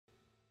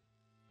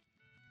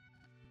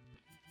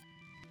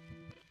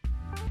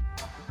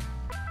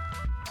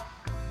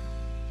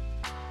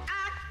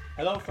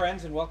Hello,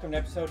 friends, and welcome to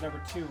episode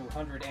number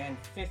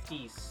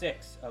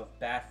 256 of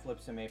Bat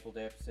Flips and Maple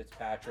Dips. It's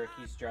Patrick.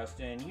 He's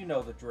Justin. You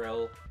know the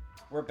drill.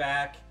 We're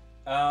back.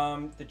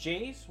 The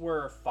Jays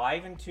were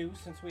 5-2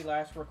 since we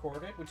last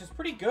recorded, which is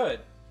pretty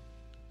good.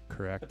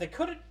 Correct. But they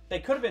could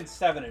have been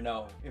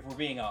 7-0 if we're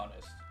being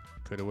honest.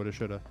 Coulda, woulda,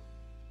 shoulda.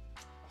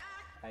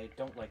 I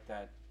don't like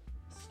that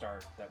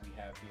start that we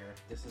have here.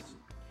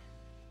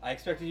 I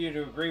expected you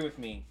to agree with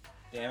me.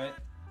 Damn it.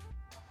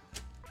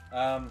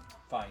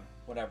 Fine.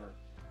 Whatever.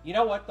 You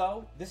know what,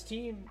 though? This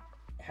team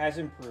has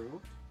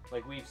improved.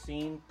 Like we've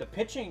seen, the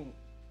pitching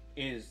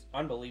is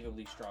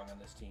unbelievably strong on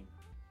this team.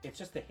 It's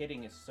just the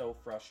hitting is so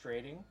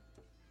frustrating.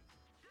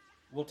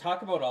 We'll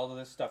talk about all of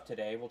this stuff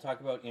today. We'll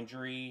talk about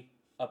injury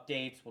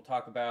updates. We'll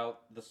talk about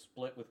the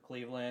split with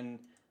Cleveland,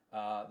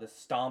 the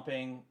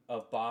stomping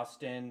of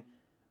Boston,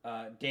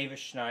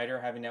 Davis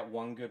Schneider having that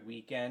one good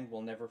weekend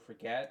we'll never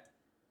forget.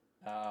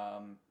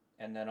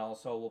 And then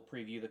also we'll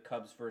preview the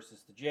Cubs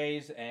versus the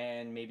Jays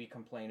and maybe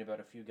complain about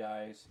a few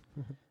guys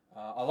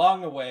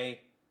along the way.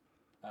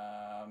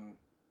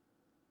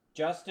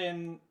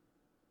 Justin,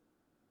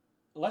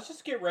 let's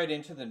just get right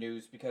into the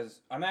news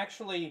because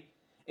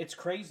it's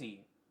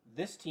crazy.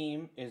 This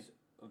team is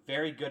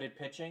very good at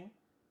pitching,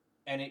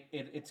 and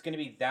it's going to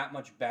be that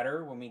much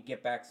better when we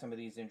get back some of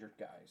these injured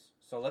guys.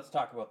 So let's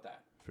talk about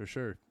that. For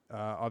sure.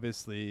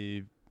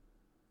 Obviously,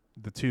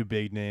 the two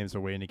big names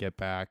we're waiting to get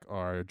back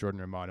are Jordan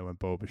Romano and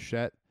Bo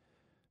Bichette.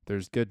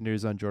 There's good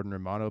news on Jordan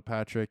Romano,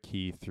 Patrick.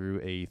 He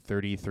threw a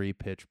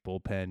 33-pitch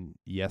bullpen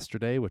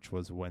yesterday, which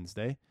was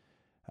Wednesday.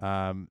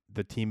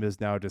 The team is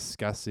now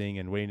discussing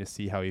and waiting to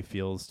see how he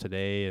feels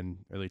today and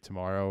early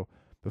tomorrow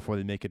before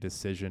they make a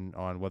decision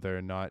on whether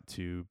or not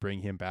to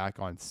bring him back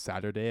on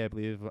Saturday, I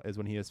believe is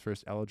when he is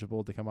first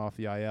eligible to come off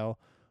the IL,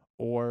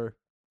 or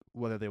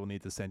whether they will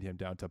need to send him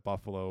down to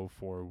Buffalo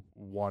for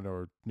one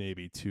or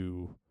maybe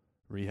two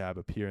rehab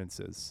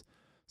appearances.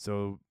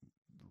 So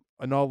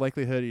in all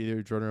likelihood,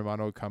 either Jordan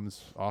Romano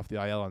comes off the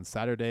IL on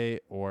Saturday,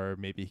 or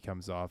maybe he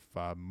comes off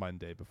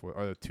Monday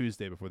or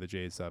Tuesday before the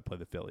Jays play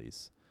the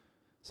Phillies.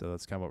 So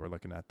that's kind of what we're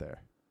looking at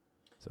there.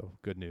 So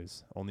good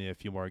news. Only a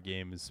few more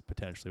games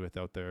potentially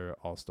without their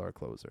all-star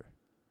closer.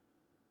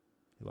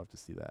 You'd love to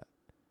see that.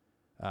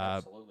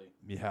 Absolutely.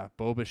 Yeah,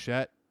 Bo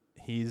Bichette,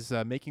 he's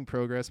making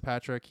progress,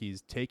 Patrick.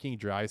 He's taking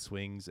dry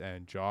swings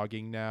and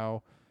jogging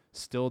now.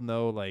 Still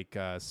no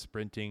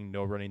sprinting,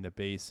 no running the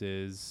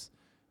bases,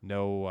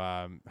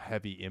 no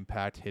heavy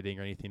impact hitting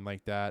or anything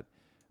like that.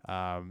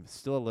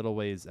 Still a little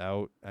ways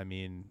out. I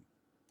mean,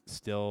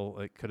 still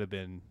it could have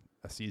been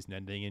a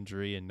season-ending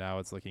injury, and now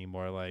it's looking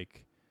more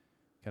like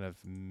kind of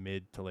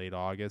mid to late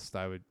August.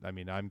 I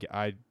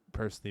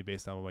personally,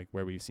 based on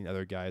where we've seen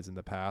other guys in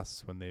the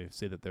past when they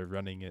say that they're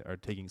running or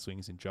taking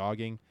swings and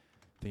jogging,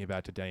 thinking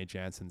back to Danny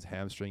Jansen's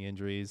hamstring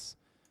injuries.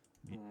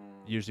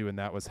 Usually when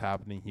that was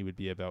happening, he would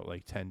be about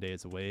 10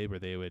 days away, where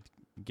they would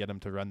get him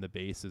to run the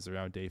bases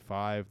around day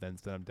 5, then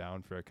send him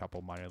down for a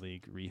couple minor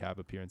league rehab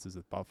appearances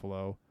with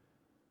Buffalo,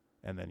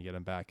 and then get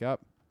him back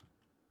up.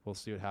 We'll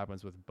see what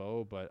happens with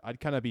Bo, but I'd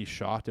kind of be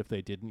shocked if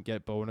they didn't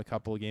get Bo in a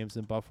couple of games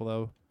in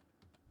Buffalo,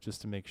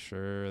 just to make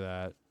sure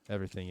that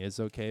everything is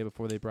okay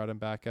before they brought him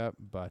back up.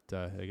 But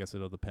I guess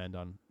it'll depend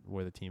on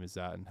where the team is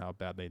at and how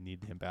bad they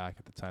need him back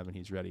at the time when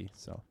he's ready.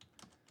 So.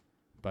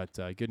 But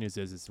good news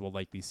is we'll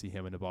likely see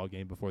him in a ball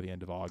game before the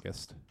end of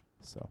August.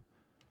 So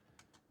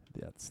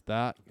that's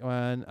that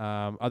one.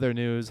 Other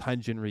news,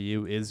 Hyun-Jin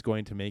Ryu is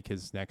going to make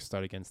his next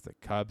start against the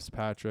Cubs,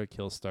 Patrick.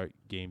 He'll start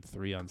game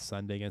 3 on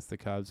Sunday against the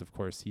Cubs. Of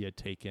course, he had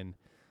taken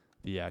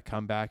the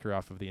comebacker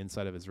off of the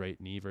inside of his right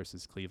knee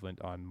versus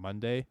Cleveland on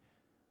Monday.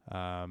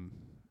 And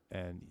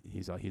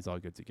he's all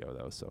good to go,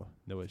 though, so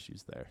no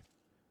issues there.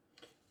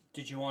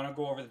 Did you want to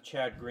go over the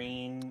Chad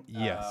Green?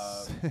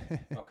 Yes.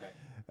 Okay.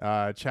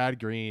 Chad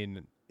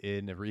Green,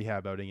 in a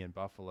rehab outing in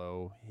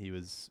Buffalo,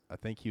 I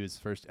think he was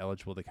first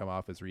eligible to come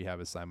off his rehab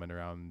assignment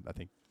around,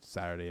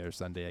 Saturday or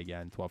Sunday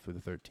again, 12th through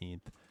the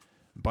 13th.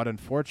 But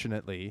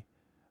unfortunately,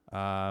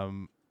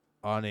 on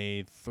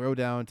a throw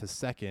down to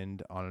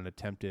second on an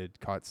attempted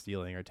caught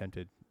stealing or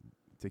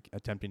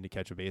attempting to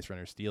catch a base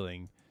runner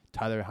stealing,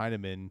 Tyler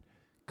Heineman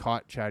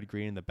caught Chad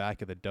Green in the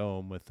back of the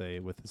dome with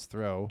his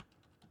throw.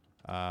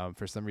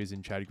 For some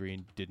reason, Chad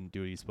Green didn't do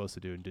what he's supposed to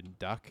do and didn't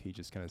duck. He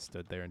just kind of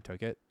stood there and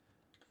took it.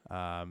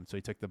 So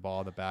he took the ball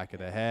in the back of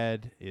the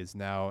head, is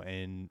now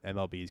in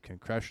MLB's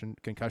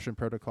concussion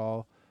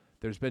protocol.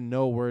 There's been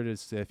no word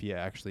as to if he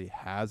actually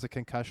has a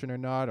concussion or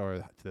not, or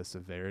to the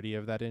severity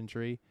of that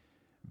injury.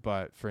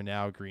 But for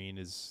now, Green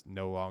is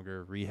no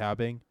longer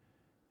rehabbing.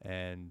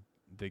 And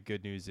the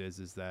good news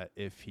is that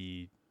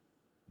even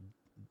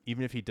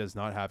if he does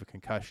not have a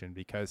concussion,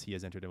 because he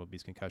has entered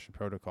MLB's concussion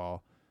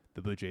protocol,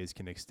 the Blue Jays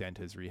can extend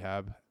his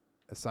rehab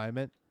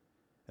assignment,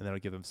 and that'll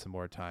give them some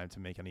more time to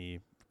make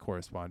any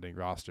corresponding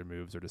roster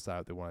moves or decide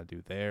what they want to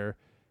do there.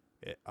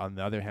 On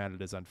the other hand,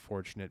 it is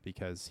unfortunate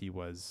because he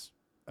was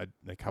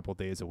a couple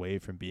days away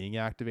from being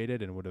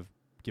activated and would have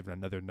given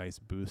another nice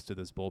boost to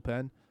this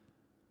bullpen.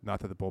 Not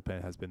that the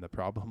bullpen has been the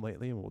problem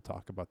lately, and we'll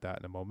talk about that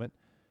in a moment.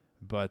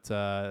 But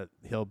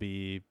he'll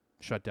be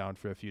shut down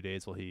for a few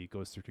days while he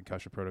goes through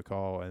concussion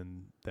protocol,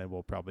 and then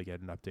we'll probably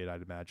get an update,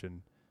 I'd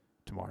imagine,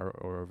 tomorrow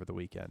or over the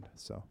weekend.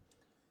 So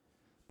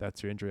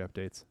that's your injury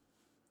updates.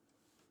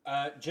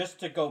 Just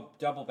to go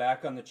double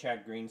back on the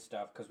Chad Green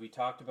stuff, because we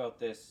talked about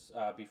this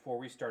before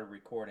we started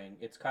recording.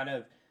 It's kind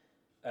of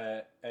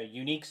a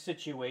unique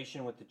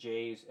situation with the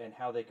Jays and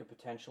how they could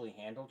potentially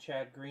handle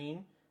Chad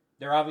Green.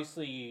 They're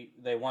obviously,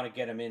 they want to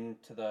get him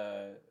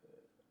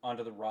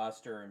onto the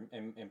roster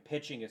and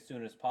pitching as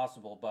soon as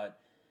possible, but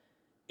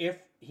if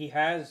he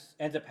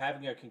ends up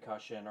having a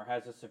concussion or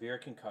has a severe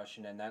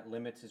concussion and that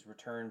limits his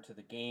return to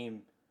the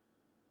game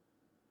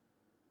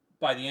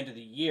by the end of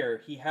the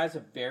year, he has a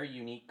very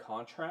unique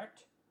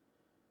contract.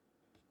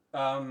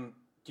 Do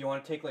you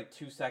want to take like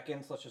 2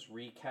 seconds? Let's just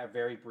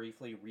very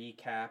briefly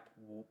recap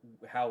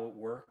how it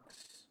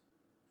works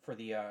for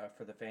the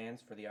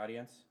fans, for the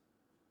audience.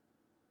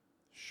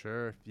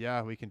 Sure.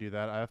 Yeah, we can do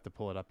that. I have to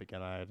pull it up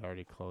again. I had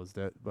already closed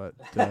it, but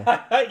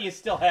you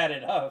still had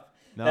it up.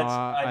 no,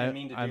 I didn't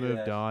mean to do I moved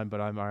that. on,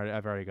 but I've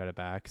already got it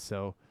back.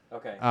 So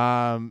Okay.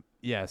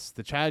 yes,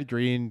 the Chad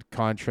Green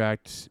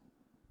contract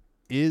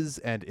is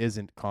and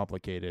isn't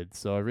complicated.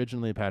 So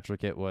originally,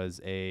 Patrick, it was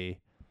a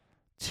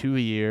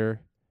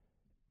 2-year,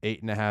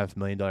 $8.5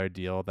 million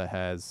deal that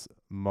has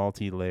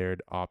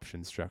multi-layered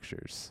option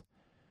structures.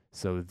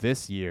 So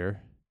this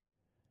year,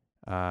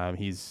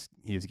 he's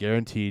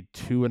guaranteed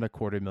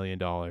 $2.25 million,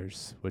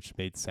 which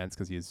made sense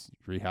because he's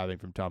rehabbing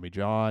from Tommy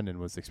John and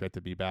was expected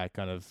to be back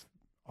kind of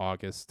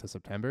August to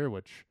September,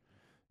 which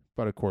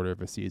about a quarter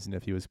of a season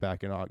if he was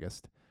back in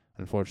August.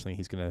 Unfortunately,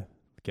 he's going to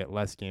get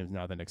less games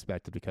now than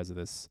expected because of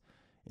this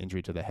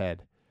injury to the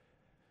head.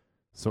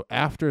 So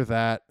after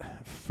that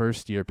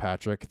first year,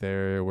 Patrick,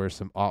 there were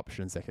some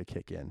options that could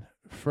kick in.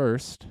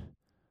 First,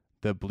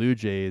 the Blue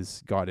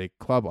Jays got a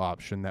club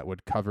option that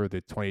would cover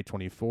the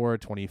 2024,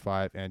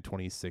 25, and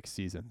 26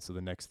 seasons, so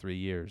the next 3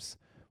 years,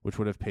 which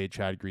would have paid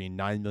Chad Green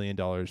 $9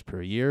 million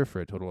per year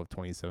for a total of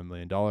 $27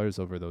 million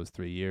over those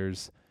 3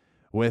 years,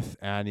 with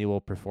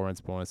annual performance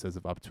bonuses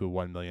of up to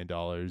 $1 million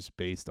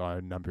based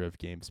on number of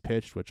games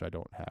pitched, which I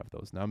don't have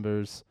those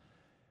numbers.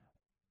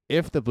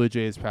 If the Blue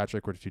Jays,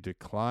 Patrick, were to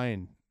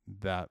decline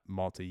that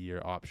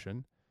multi-year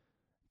option,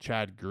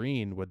 Chad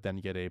Green would then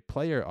get a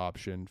player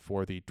option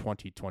for the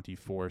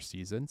 2024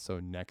 season, so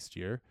next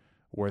year,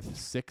 worth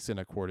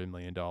 $6.25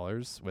 million,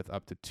 with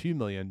up to $2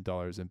 million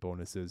in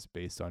bonuses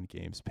based on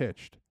games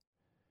pitched.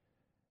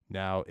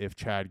 Now, if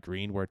Chad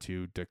Green were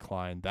to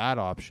decline that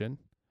option,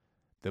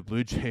 the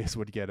Blue Jays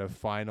would get a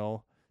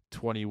final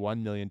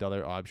 $21 million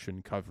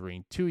option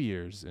covering 2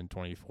 years in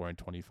 24 and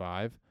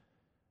 25,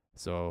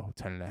 so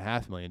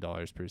 $10.5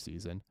 million per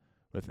season,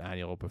 with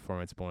annual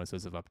performance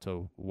bonuses of up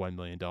to $1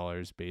 million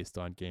based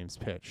on games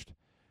pitched.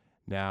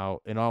 Now,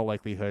 in all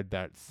likelihood,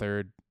 that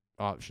third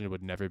option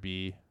would never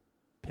be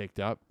picked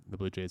up. The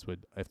Blue Jays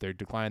would, if they're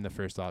declining the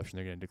first option,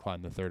 they're going to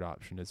decline the third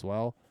option as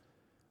well.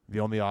 The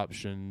only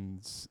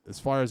options, as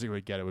far as it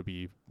would get, it would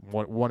be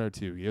one or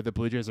two. Either the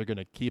Blue Jays are going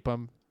to keep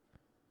him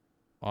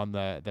on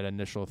that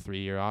initial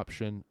 3-year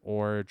option,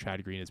 or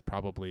Chad Green is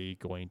probably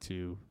going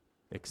to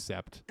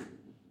accept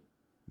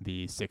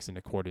the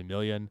 $6.25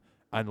 million.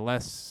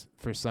 Unless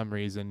for some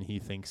reason he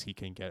thinks he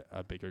can get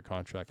a bigger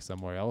contract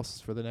somewhere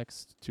else for the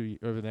next the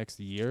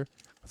next year.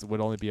 So it would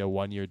only be a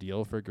 1-year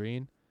deal for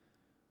Green,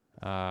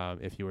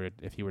 if he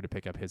were to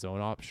pick up his own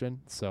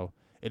option. So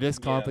it is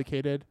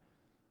complicated,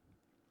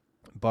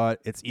 but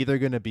it's either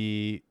going to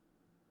be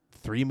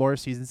 3 more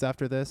seasons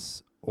after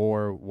this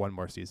or 1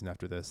 more season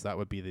after this. That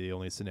would be the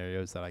only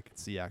scenarios that I could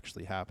see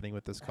actually happening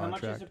with this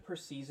contract. How much is it per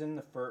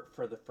season for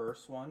the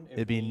first one?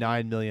 It'd be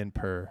 $9 million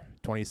per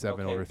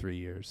 27 over 3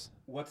 years.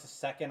 What's the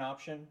second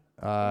option?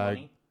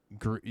 The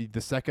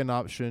second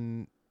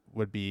option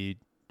would be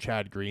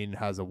Chad Green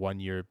has a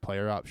 1-year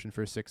player option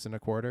for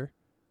 $6.25.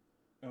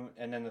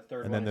 And then the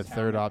third. And then the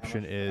third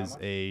option is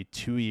a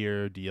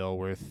 2-year deal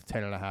worth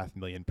 $10.5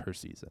 million per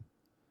season.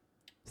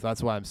 So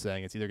that's why I'm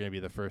saying it's either going to be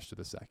the first or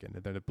the second.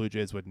 And then the Blue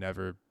Jays would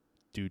never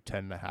do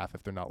 10.5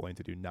 if they're not willing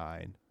to do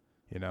 9.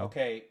 You know?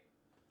 Okay,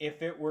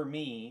 if it were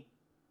me,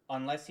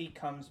 unless he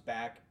comes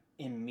back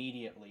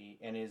immediately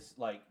and is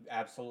like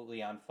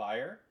absolutely on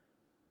fire,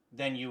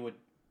 then you would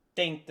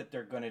think that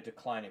they're going to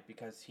decline it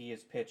because he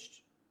hasn't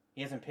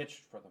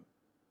pitched for them.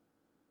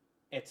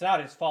 It's not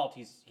his fault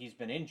he's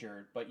been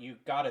injured, but you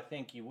got to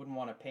think you wouldn't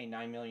want to pay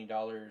 $9 million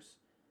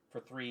for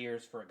 3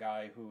 years for a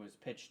guy who has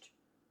pitched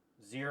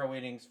 0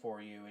 innings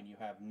for you and you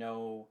have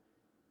no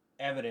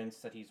evidence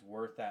that he's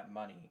worth that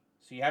money.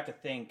 So you have to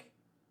think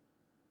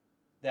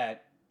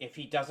that if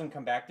he doesn't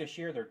come back this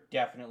year, they're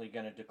definitely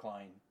going to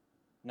decline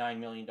 $9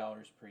 million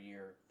per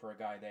year for a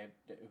guy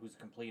who's a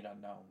complete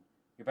unknown.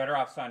 You're better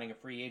off signing a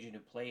free agent who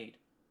played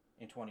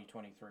in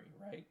 2023,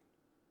 right?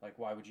 Like,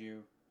 why would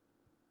you?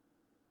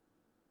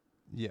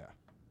 Yeah,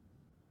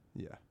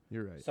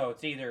 you're right. So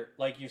it's either,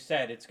 like you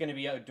said, it's going to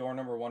be a door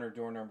number 1 or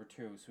door number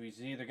 2. So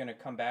he's either going to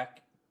come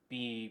back,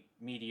 be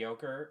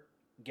mediocre,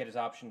 get his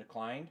option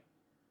declined,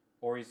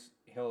 or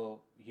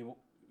he'll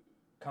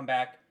come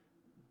back,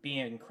 be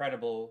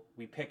incredible,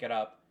 we pick it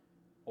up,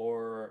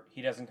 or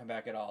he doesn't come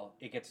back at all,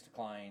 it gets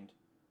declined,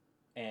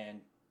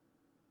 and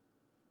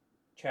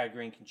Chad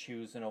Green can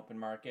choose an open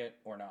market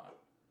or not.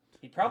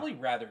 He'd probably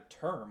rather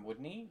term,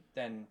 wouldn't he,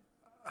 than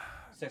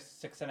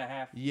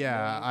 6.5 Yeah,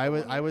 million I for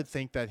would 1 I year? would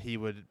think that he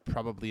would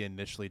probably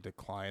initially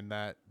decline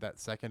that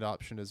second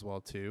option as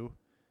well too.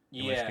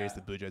 In which case Yeah.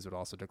 the Blue Jays would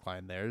also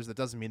decline theirs. That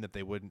doesn't mean that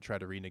they wouldn't try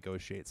to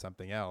renegotiate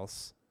something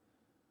else.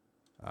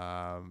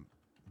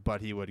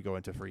 But he would go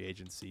into free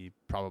agency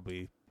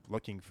probably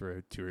looking for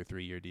a 2 or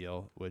 3 year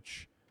deal,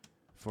 which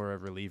for a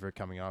reliever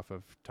coming off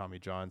of Tommy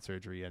John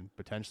surgery and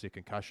potentially a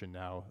concussion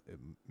now, it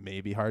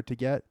may be hard to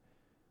get.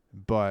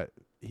 But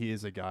he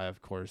is a guy,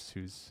 of course,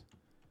 who's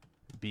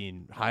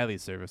being highly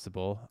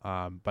serviceable,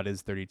 but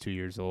is 32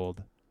 years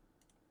old.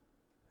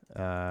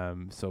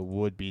 So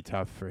would be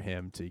tough for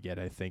him to get,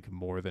 I think,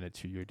 more than a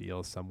 2 year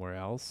deal somewhere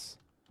else.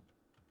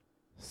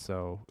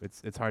 So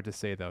it's hard to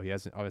say though. He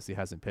obviously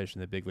hasn't pitched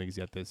in the big leagues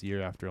yet this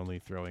year after only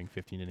throwing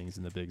 15 innings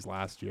in the bigs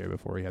last year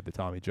before he had the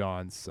Tommy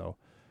Johns. So,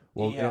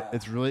 well, Yeah.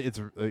 it's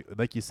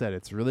like you said,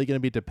 it's really going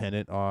to be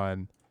dependent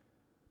on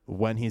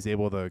when he's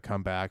able to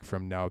come back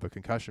from now the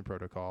concussion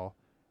protocol,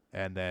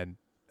 and then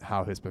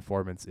how his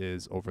performance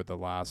is over the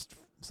last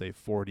say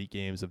 40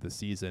 games of the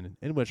season.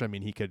 In which I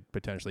mean he could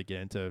potentially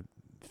get into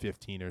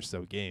 15 or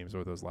so games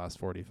over those last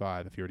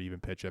 45 if he were to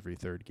even pitch every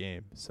third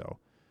game. So.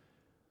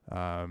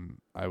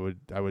 I would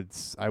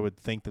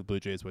think the Blue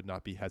Jays would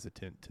not be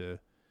hesitant to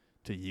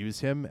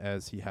use him,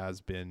 as he has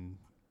been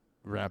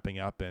ramping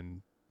up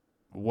and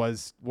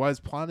was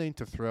planning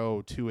to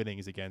throw 2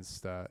 innings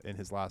against in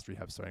his last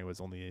rehab starting.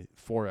 Was only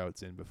 4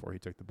 outs in before he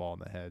took the ball in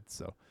the head.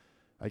 So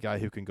a guy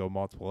who can go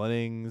multiple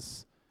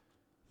innings,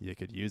 you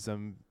could use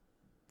him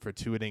for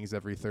 2 innings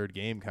every third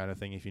game kind of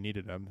thing if you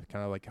needed him.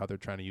 Kind of like how they're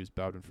trying to use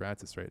Bowden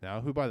Francis right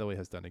now, who by the way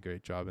has done a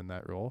great job in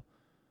that role.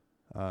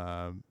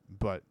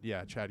 But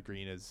yeah, Chad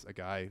Green is a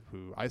guy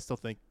who I still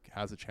think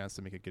has a chance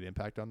to make a good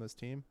impact on this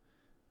team.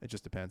 It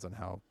just depends on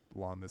how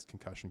long this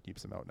concussion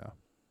keeps him out now.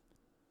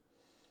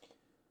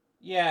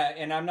 Yeah,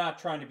 and I'm not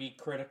trying to be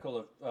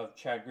critical of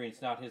Chad Green.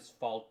 It's not his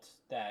fault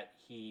that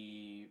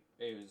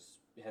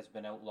has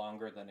been out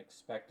longer than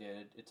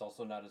expected. It's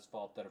also not his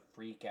fault that a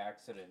freak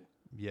accident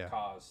Yeah.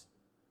 caused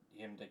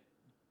him to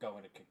go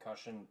into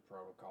concussion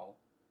protocol.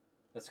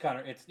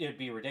 It'd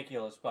be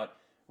ridiculous, but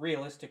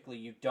realistically,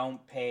 you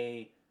don't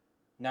pay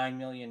 $9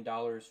 million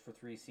for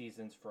 3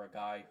 seasons for a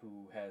guy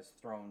who has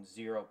thrown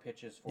 0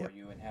 pitches for Yep.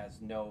 you and has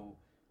no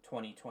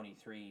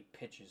 2023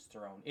 pitches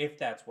thrown, if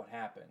that's what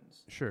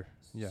happens. Sure.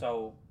 Yeah.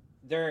 So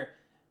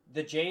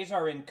the Jays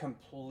are in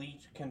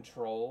complete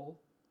control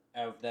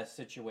of the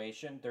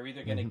situation. They're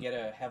either going to get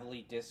a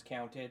heavily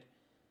discounted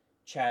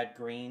Chad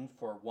Green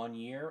for 1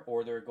 year,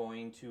 or they're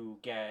going to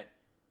get,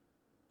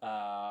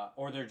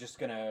 or they're just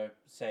going to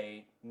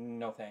say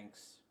no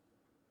thanks.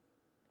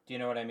 Do you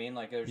know what I mean?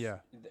 Like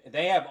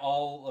they have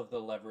all of the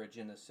leverage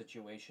in this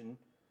situation,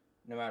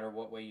 no matter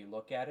what way you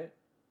look at it.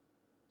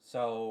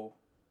 So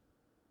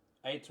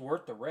it's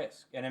worth the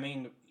risk. And I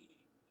mean,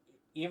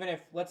 even if,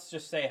 let's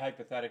just say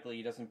hypothetically,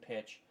 he doesn't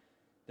pitch,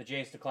 the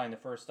Jays decline the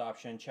first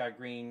option, Chad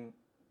Green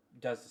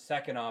does the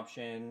second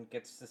option,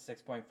 gets the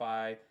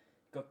 6.5,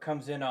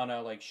 comes in on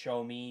a like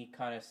show me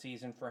kind of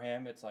season for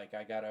him. It's like,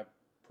 I gotta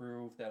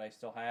prove that I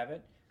still have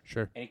it.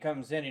 Sure. And he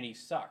comes in and he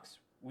sucks.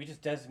 We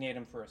just designate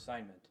him for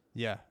assignment.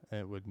 Yeah,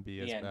 it wouldn't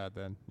be as bad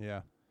then.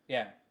 Yeah.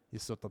 Yeah. You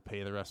still have to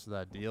pay the rest of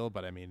that deal,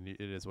 but I mean,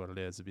 it is what it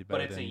is. It'd be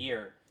better. But it's a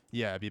year.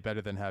 Yeah, it'd be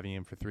better than having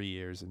him for 3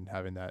 years and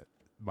having that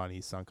money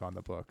sunk on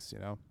the books. You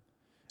know.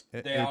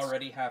 They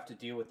already have to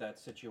deal with that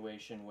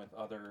situation with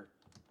other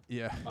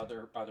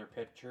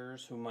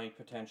pitchers who might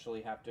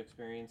potentially have to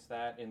experience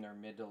that in their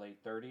mid to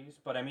late 30s.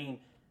 But I mean,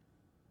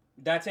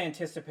 that's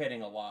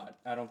anticipating a lot.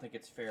 I don't think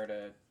it's fair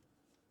to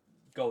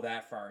go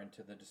that far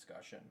into the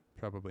discussion.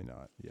 Probably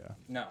not. Yeah.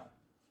 No.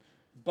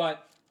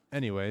 But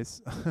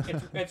anyways,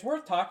 it's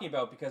worth talking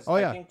about because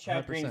I think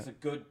Chad 100%. Green is a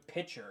good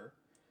pitcher.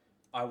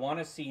 I want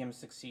to see him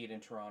succeed in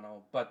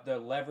Toronto, but the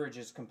leverage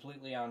is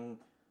completely on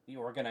the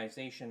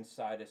organization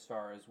side as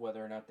far as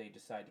whether or not they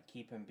decide to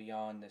keep him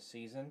beyond this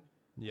season.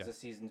 Yeah. The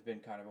season's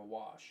been kind of a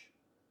wash,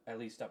 at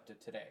least up to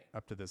today.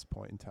 Up to this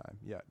point in time.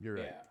 Yeah, you're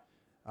right.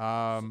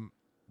 Yeah.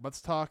 Let's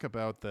talk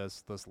about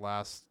this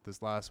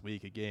last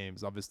week of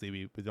games. Obviously,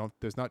 we don't.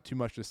 There's not too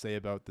much to say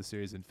about the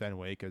series in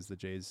Fenway because the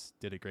Jays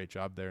did a great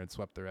job there and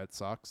swept the Red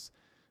Sox.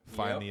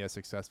 Finally, a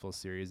successful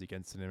series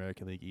against an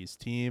American League East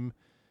team.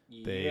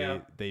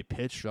 They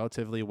pitched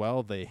relatively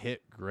well. They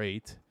hit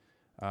great.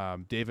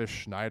 Davis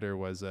Schneider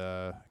was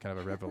a kind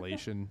of a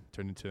revelation,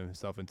 turned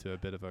himself into a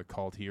bit of a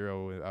cult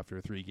hero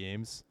after 3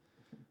 games.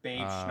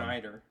 Babe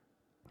Schneider.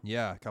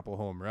 Yeah, a couple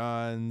home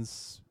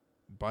runs,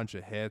 bunch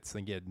of hits,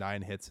 and get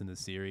 9 hits in the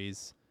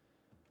series.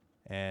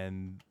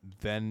 And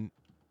then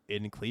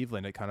in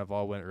Cleveland, it kind of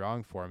all went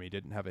wrong for him. He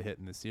didn't have a hit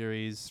in the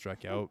series,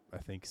 struck out, I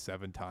think,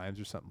 7 times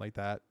or something like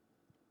that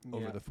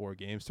over the 4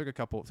 games. Took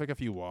a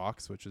few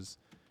walks, which is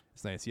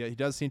nice. Yeah, he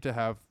does seem to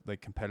have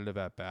like competitive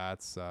at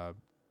bats,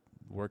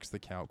 works the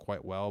count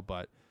quite well,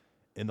 but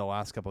in the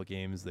last couple of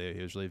games, he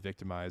was really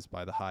victimized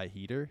by the high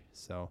heater.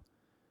 So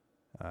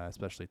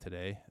especially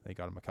today. They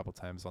got him a couple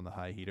times on the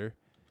high heater.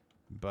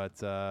 But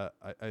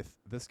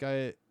this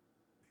guy,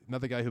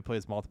 another guy who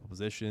plays multiple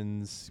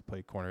positions,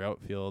 played corner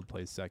outfield,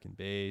 plays second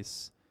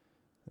base.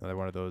 Another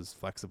one of those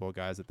flexible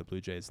guys that the Blue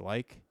Jays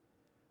like.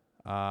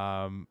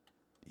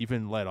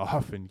 Even led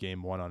off in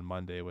game 1 on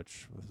Monday,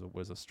 which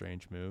was a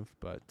strange move.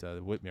 But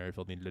Whit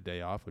Merrifield needed a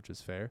day off, which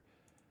is fair.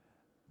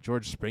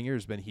 George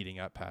Springer's been heating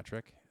up,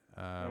 Patrick.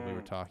 We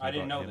were talking I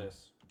didn't about know him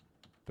this.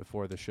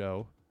 before the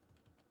show.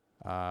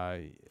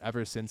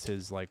 Ever since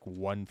his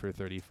 1 for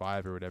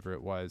 35 or whatever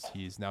it was,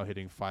 he's now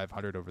hitting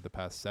 500 over the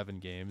past 7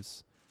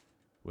 games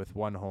with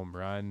 1 home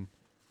run.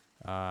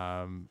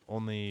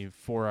 Only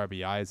 4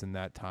 RBIs in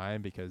that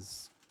time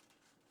because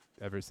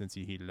ever since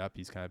he heated up,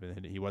 he's kind of been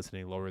hitting, he was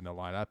hitting lower in the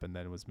lineup and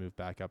then was moved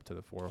back up to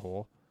the 4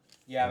 hole.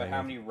 Yeah, but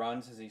how many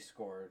runs has he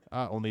scored?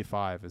 Only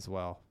 5 as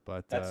well.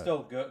 But that's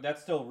still good.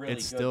 That's still really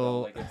good.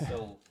 Though. It's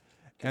still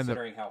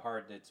considering how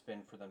hard it's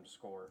been for them to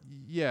score.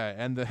 Yeah,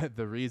 and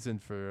the reason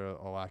for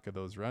a lack of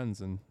those runs,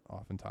 and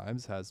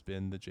oftentimes has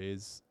been the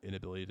Jays'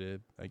 inability to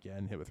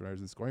again hit with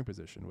runners in scoring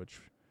position,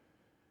 which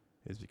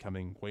is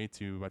becoming way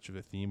too much of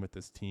a theme with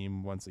this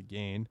team once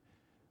again.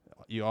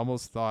 You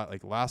almost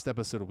thought, last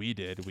episode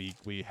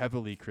we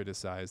heavily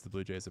criticized the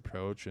Blue Jays'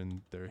 approach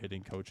and their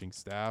hitting coaching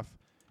staff,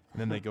 and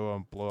then they go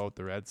and blow out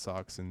the Red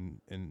Sox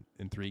in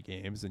 3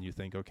 games, and you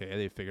think, okay,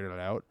 they figured it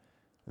out,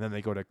 and then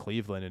they go to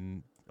Cleveland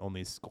and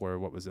only score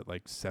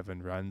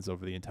 7 runs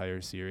over the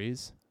entire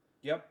series.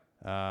 Yep.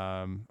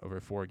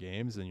 Over 4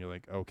 games, and you're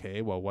like,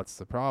 okay, well, what's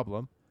the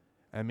problem?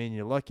 I mean,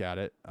 you look at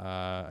it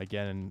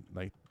again,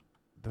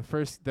 the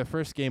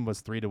first game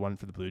was 3-1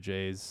 for the Blue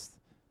Jays.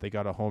 They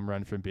got a home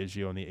run from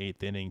Biggio in the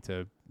 8th inning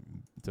to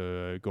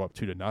go up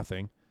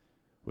 2-0,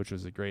 which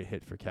was a great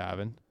hit for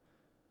Cavan.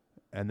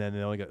 And then they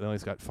only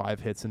got 5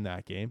 hits in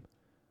that game,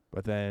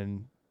 but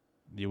then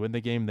you win the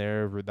game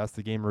there. That's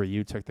the game where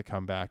you took the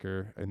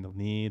comebacker in the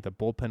knee. The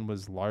bullpen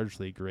was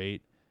largely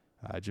great.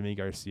 Jimmy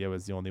Garcia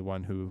was the only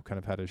one who kind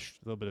of had a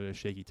little bit of a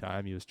shaky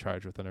time. He was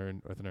charged with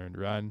an earned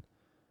run.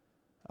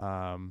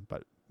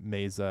 But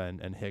Meza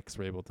and Hicks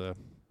were able to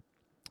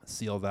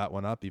seal that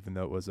one up, even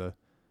though it was a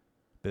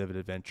bit of an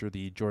adventure.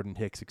 The Jordan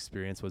Hicks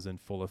experience was in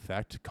full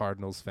effect.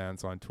 Cardinals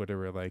fans on Twitter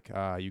were like,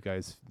 you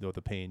guys know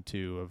the pain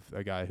too of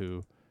a guy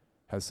who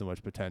has so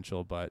much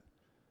potential, but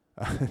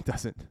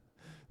doesn't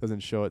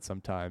show it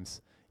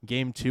sometimes.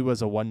 Game 2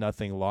 was a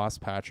 1-0 loss,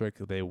 Patrick.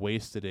 They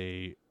wasted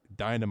a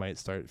dynamite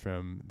start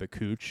from the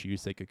Cooch,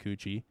 Yusei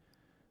Kikuchi,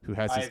 who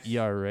has his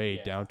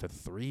ERA down to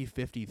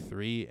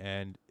 3.53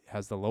 and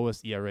has the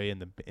lowest ERA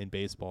in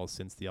baseball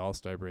since the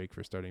All-Star break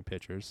for starting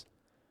pitchers.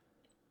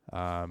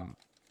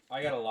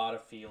 I got a lot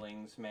of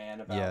feelings, man,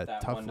 about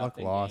that tough 1-0 luck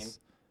loss. game.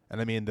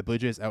 And I mean, the Blue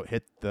Jays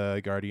out-hit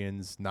the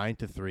Guardians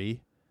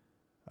 9-3.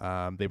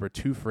 They were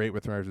 2 for 8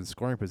 with runners in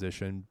scoring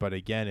position, but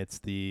again, it's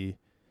the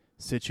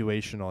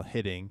situational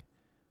hitting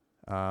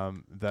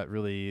that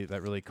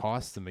really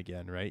cost them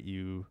again, right?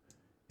 You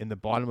in the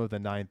bottom of the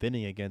 9th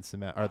inning against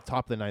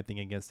top of the 9th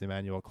inning against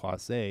Emmanuel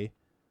Clase,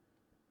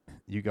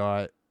 you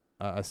got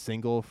a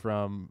single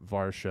from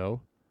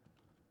Varsho,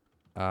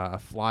 a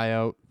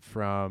flyout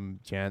from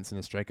Jansen,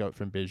 a strikeout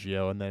from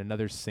Biggio, and then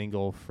another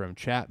single from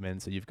Chapman.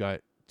 So you've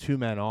got 2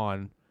 men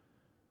on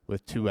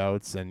with 2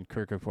 outs, and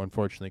Kirk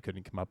unfortunately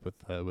couldn't come up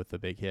with the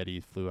big hit. He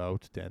flew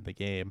out to end the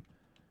game.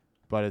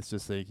 But it's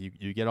just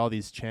you get all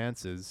these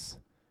chances,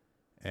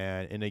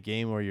 and in a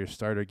game where your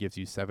starter gives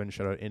you 7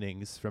 shutout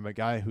innings from a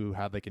guy who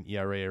had an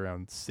ERA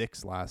around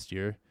 6 last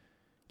year,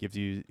 gives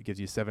you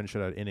 7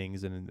 shutout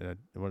innings, and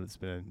it's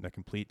been a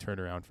complete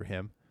turnaround for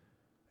him,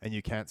 and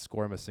you can't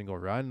score him a single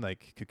run.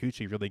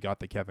 Kikuchi really got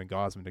the Kevin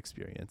Gausman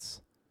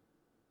experience.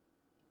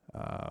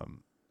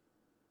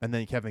 And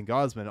then Kevin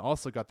Gausman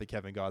also got the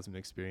Kevin Gausman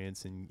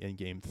experience in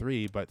Game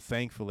 3, but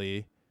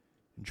thankfully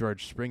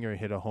George Springer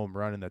hit a home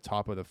run in the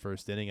top of the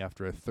 1st inning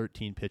after a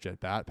 13-pitch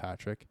at-bat,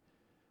 Patrick.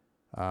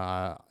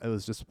 It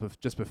was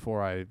just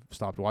before I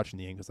stopped watching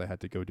the game because I had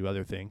to go do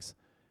other things.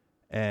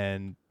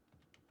 And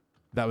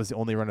that was the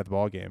only run of the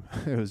ball game.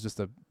 It was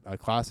just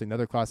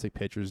another classic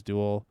pitcher's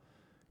duel.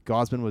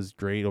 Gausman was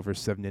great over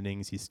 7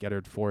 innings. He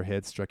scattered 4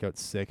 hits, struck out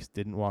 6,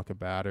 didn't walk a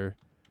batter.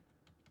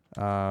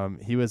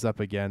 He was up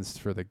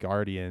against, for the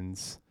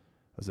Guardians,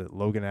 was it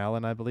Logan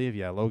Allen, I believe?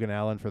 Yeah, Logan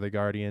Allen for the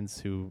Guardians,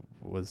 who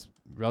was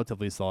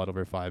relatively solid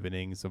over 5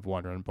 innings of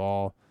 1-run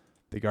ball.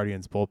 The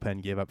Guardians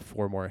bullpen gave up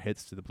 4 more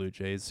hits to the Blue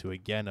Jays, who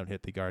again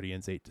out-hit the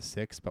Guardians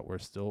 8-6, but were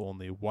still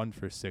only 1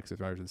 for 6 with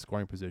runners in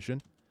scoring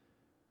position.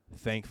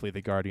 Thankfully,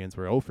 the Guardians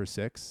were 0 for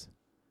 6,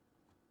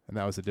 and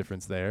that was the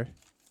difference there.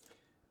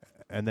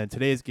 And then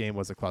today's game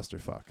was a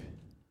clusterfuck.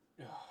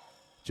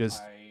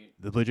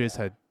 The Blue Jays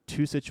had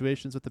 2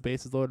 situations with the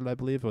bases loaded, I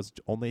believe. It was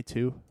only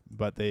 2,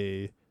 but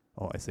I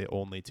say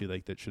only 2,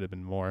 that should have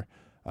been more.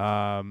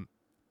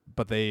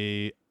 But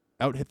they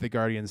out-hit the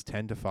Guardians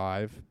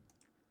 10-5,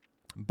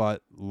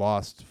 but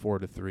lost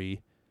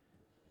 4-3.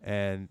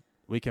 And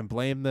we can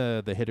blame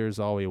the hitters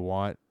all we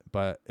want,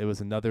 but it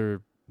was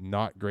another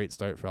not great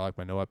start for Alek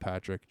Manoah,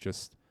 Patrick.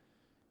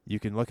 You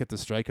can look at the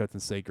strikeouts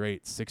and say,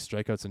 great, 6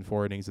 strikeouts in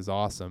 4 innings is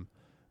awesome.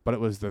 but it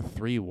was the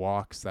 3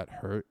 walks that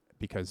hurt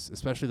because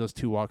especially those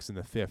 2 walks in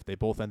the 5th, they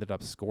both ended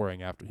up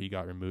scoring after he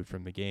got removed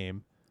from the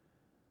game.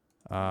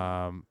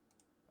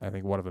 I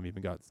think one of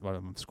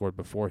them scored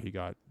before he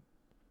got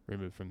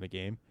removed from the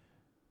game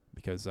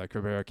because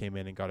Cabrera came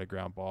in and got a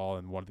ground ball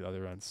and one of the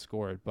other runs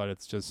scored. But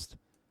it's just,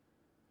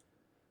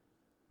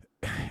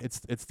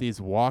 it's these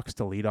walks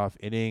to lead off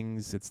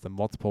innings. It's the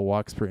multiple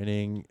walks per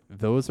inning.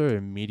 Those are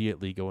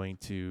immediately going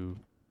to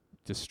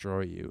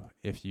destroy you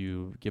if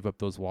you give up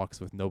those walks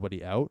with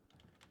nobody out,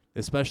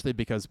 especially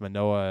because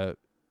Manoah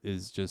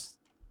is just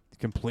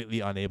completely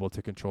unable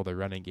to control their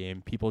running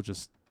game. People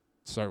just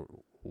start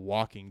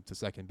walking to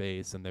second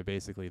base and they're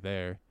basically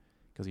there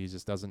because he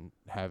just doesn't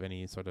have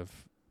any sort of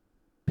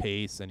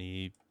pace,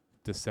 any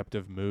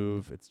deceptive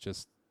move. It's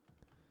just,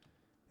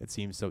 it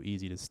seems so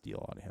easy to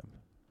steal on him,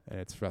 and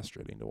it's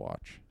frustrating to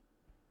watch.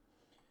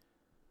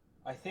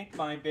 I think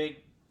my big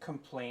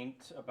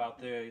complaint about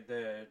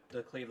the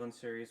Cleveland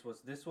series was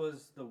this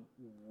was the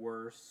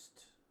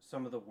worst,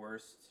 some of the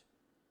worst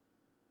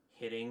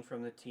hitting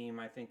from the team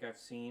I think I've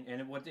seen.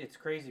 And it's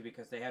crazy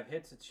because they have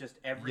hits. It's just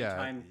every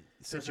time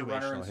there's a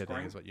runner in hitting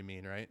scoring is what you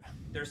mean, right?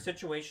 Their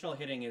situational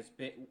hitting is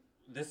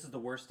this is the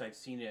worst I've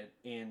seen it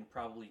in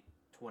probably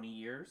 20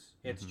 years.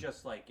 It's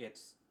just like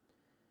it's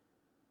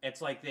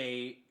like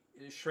they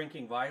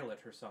shrinking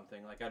violet or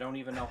something. Like I don't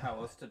even know how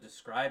else to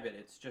describe it.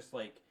 It's just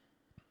like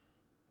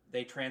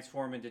they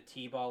transform into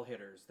T-ball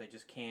hitters. They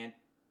just can't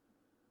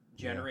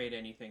generate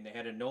anything. They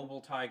had a noble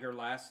tiger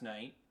last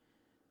night.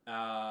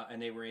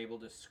 And they were able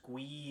to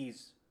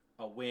squeeze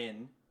a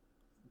win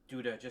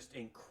due to just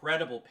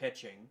incredible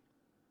pitching.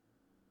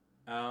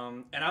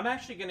 And I'm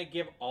actually going to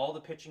give all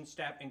the pitching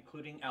staff,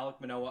 including Alek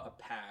Manoah, a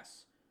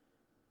pass.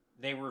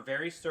 They were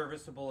very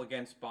serviceable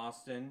against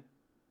Boston,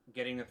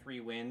 getting the 3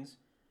 wins.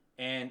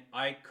 And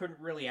I couldn't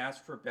really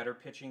ask for better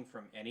pitching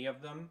from any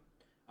of them.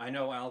 I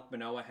know Alek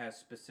Manoah has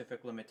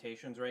specific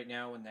limitations right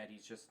now in that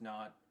he's just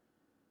not...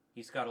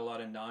 He's got a lot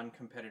of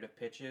non-competitive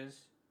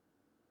pitches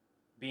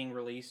being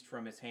released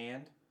from his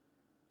hand.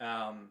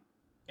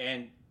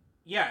 And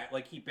yeah,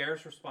 like he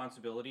bears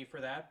responsibility for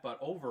that, but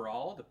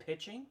overall the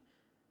pitching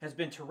has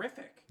been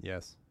terrific.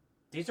 Yes.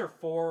 These are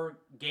 4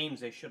 games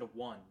they should have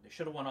won. They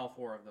should have won all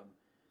 4 of them.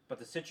 But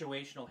the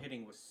situational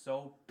hitting was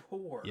so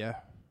poor. Yeah.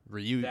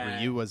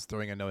 Ryu was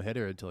throwing a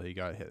no-hitter until he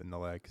got hit in the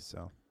leg,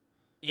 so.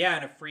 Yeah,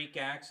 and a freak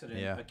accident.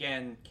 Yeah.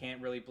 Again,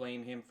 can't really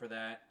blame him for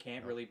that.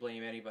 Can't really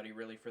blame anybody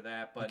really for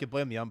that. But you could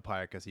blame the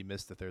umpire because he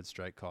missed the 3rd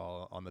strike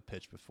call on the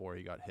pitch before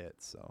he got hit.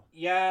 So.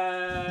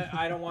 Yeah,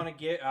 I don't want to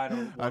get.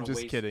 I'm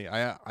just kidding.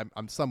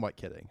 I'm somewhat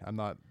kidding. I'm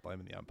not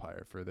blaming the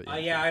umpire for the.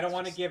 Yeah, I don't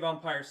want to give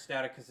umpire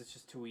static because it's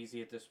just too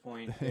easy at this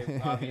point.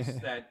 It's obvious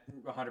that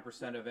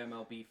 100% of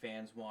MLB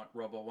fans want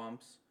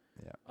robo-umps.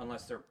 Yeah.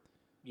 Unless they're,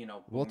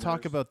 We'll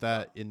talk about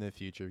that in the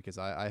future because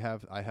I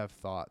have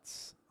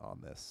thoughts on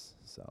this.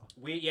 So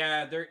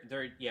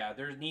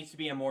there needs to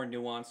be a more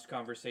nuanced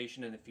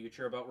conversation in the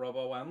future about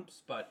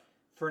robo-umps, but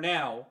for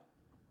now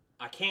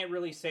I can't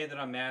really say that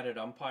I'm mad at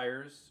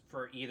umpires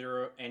for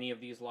any of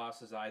these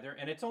losses either.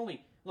 And it's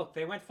only, look,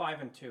 they went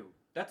 5-2.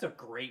 That's a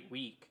great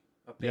week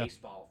of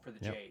baseball for the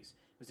Jays.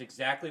 It was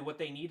exactly what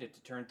they needed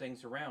to turn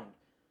things around.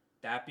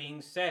 That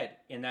being said,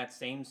 in that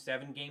same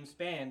 7-game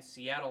span,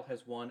 Seattle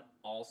has won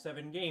all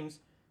 7 games,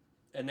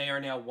 and they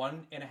are now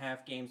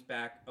 1.5 games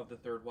back of the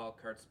 3rd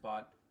wildcard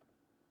spot.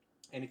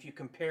 And if you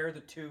compare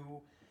the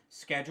 2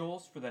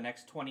 schedules for the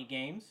next 20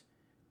 games,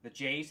 the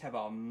Jays have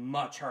a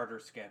much harder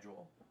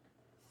schedule.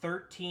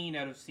 13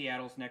 out of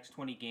Seattle's next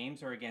 20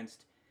 games are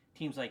against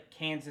teams like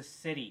Kansas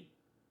City,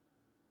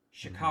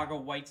 Chicago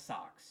White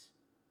Sox,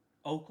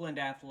 Oakland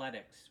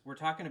Athletics. We're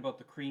talking about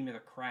the cream of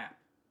the crap.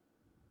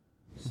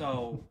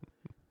 So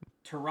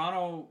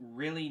Toronto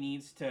really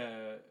needs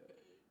to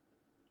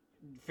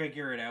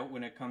figure it out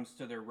when it comes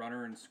to their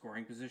runner and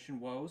scoring position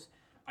woes.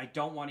 I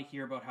don't want to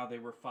hear about how they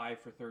were 5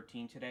 for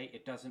 13 today.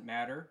 It doesn't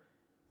matter.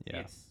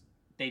 Yeah.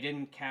 They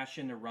didn't cash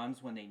in the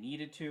runs when they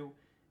needed to.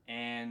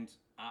 And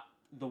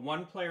the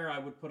one player I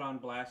would put on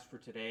blast for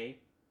today,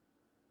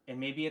 and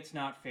maybe it's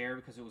not fair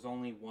because it was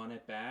only 1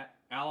 at bat,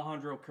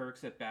 Alejandro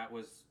Kirk's at bat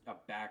was a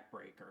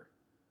backbreaker.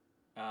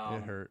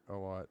 It hurt a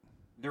lot.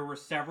 There were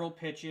several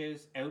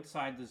pitches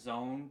outside the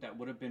zone that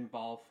would have been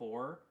ball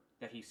 4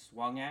 that he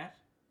swung at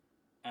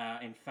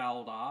and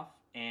fouled off.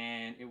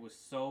 And it was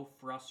so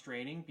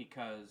frustrating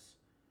because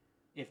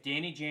if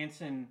Danny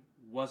Jansen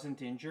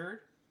wasn't injured,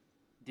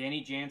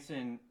 Danny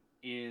Jansen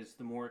is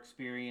the more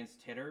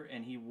experienced hitter,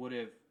 and he would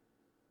have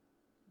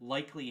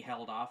likely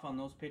held off on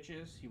those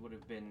pitches. He would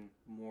have been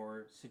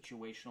more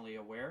situationally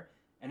aware.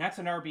 And that's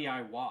an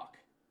RBI walk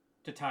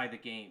to tie the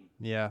game.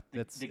 Yeah,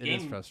 it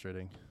is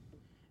frustrating.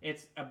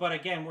 But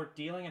again, we're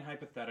dealing in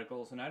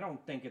hypotheticals, and I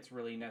don't think it's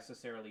really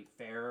necessarily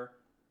fair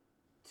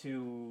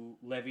to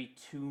levy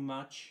too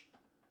much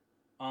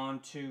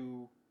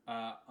onto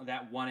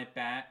that 1 at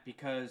bat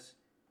because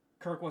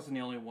Kirk wasn't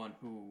the only one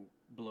who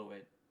blew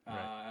it.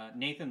 Right.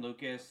 Nathan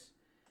Lucas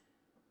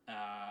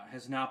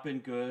has not been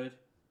good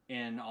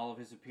in all of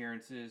his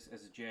appearances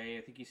as a J.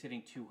 I think he's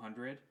hitting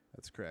 200.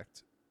 That's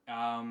correct.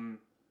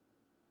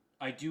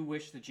 I do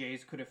wish the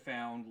Jays could have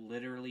found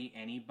literally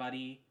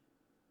anybody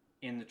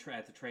in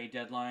at the trade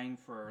deadline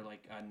for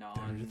like a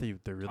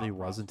There really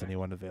wasn't prospect.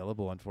 anyone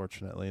available,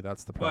 unfortunately.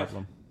 That's the But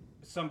problem.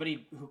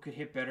 somebody who could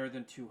hit better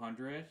than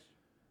 200.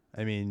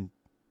 I mean,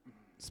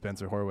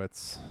 Spencer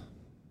Horwitz.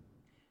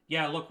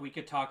 Yeah, look, we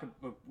could talk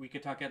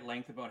at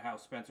length about how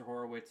Spencer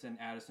Horwitz and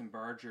Addison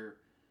Barger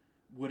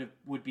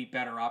would be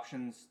better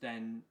options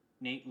than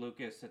Nate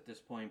Lucas at this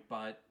point,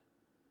 but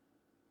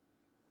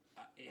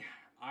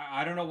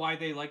I don't know why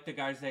they like the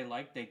guys they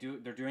like.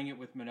 They're doing it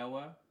with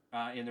Manoah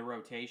in the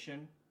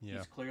rotation. Yeah.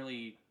 He's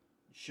clearly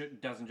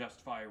doesn't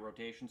justify a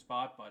rotation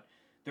spot, but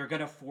they're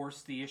gonna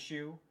force the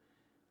issue,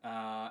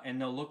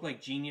 and they'll look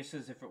like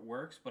geniuses if it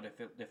works. But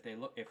if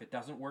it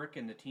doesn't work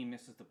and the team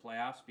misses the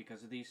playoffs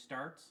because of these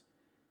starts,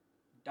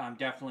 I'm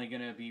definitely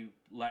gonna be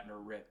letting her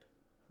rip.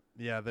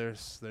 Yeah,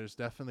 there's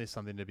definitely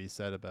something to be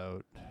said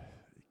about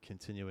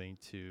continuing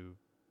to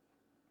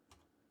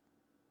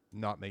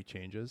not make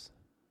changes.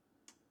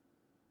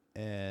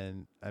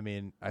 And I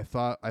mean, I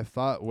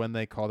thought when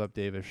they called up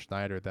Davis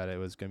Schneider that it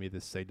was going to be the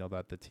signal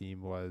that the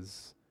team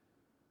was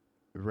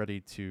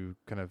ready to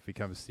kind of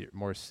become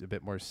a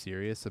bit more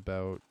serious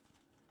about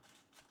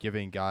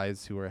giving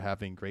guys who are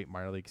having great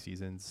minor league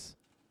seasons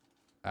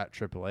at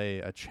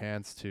AAA a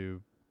chance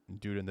to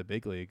do it in the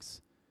big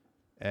leagues.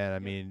 And I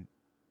mean,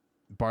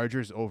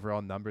 Barger's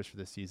overall numbers for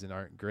the season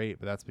aren't great,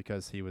 but that's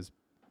because he was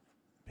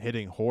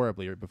hitting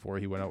horribly before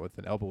he went out with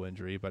an elbow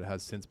injury, but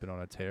has since been on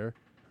a tear.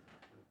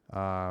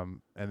 And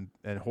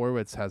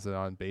Horwitz has an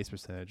on base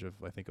percentage of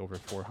I think over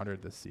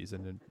 400 this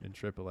season in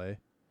AAA.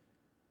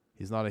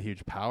 He's not a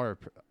huge power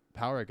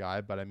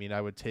guy, but I mean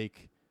I would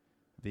take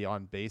the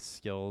on base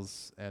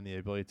skills and the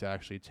ability to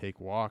actually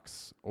take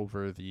walks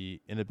over the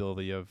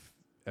inability of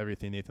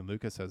everything Nathan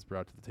Lucas has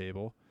brought to the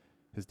table.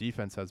 His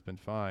defense has been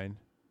fine,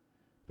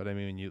 but I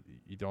mean you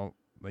don't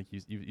like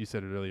you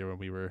said it earlier when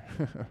we were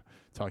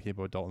talking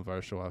about Dalton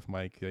Varsho off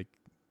mic, like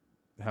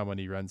how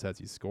many runs has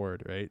he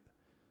scored, right?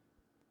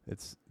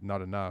 It's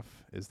not enough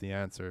is the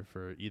answer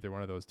for either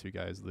one of those two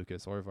guys,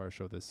 Lucas or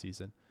Varsho, this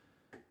season.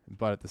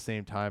 But at the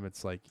same time,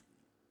 it's like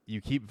you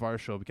keep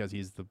Varsho because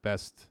he's the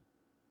best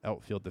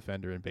outfield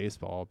defender in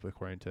baseball,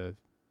 according to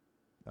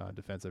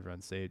defensive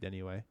runs saved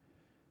anyway.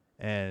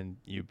 And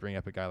you bring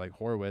up a guy like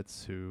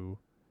Horwitz who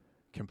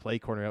can play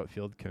corner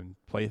outfield, can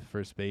play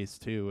first base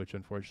too, which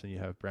unfortunately you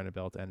have Brandon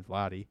Belt and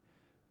Vladdy,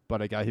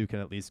 but a guy who can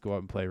at least go out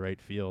and play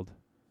right field.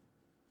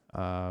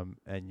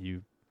 And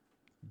you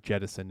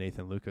jettison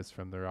Nathan Lucas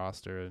from the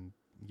roster and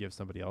give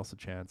somebody else a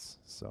chance.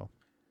 So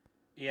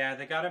yeah,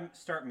 they got to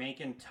start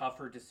making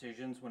tougher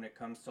decisions when it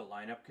comes to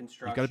lineup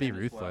construction. You got to be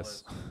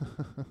ruthless.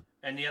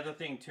 And the other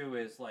thing too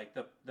is like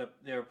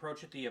the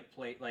approach at the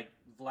plate. Like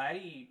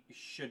Vladdy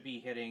should be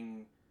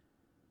hitting.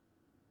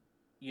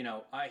 You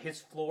know,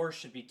 his floor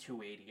should be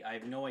 280. I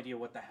have no idea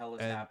what the hell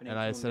is happening. And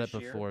to I him said it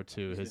this year. before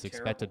too. His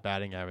expected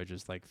batting average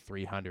is like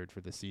 300 for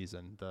the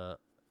season. The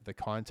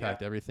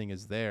contact, everything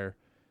is there.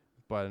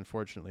 But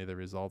unfortunately, the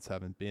results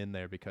haven't been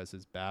there because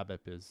his BABIP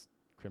is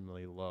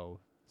criminally low.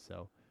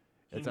 So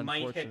he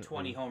might hit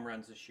 20 home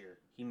runs this year.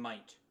 He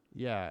might.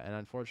 Yeah, and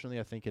unfortunately,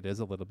 I think it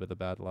is a little bit of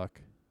bad luck.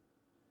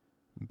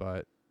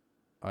 But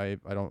I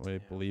don't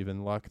really believe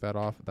in luck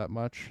that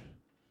much,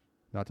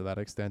 not to that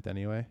extent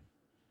anyway.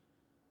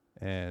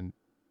 And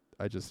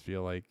I just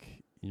feel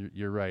like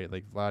you're right.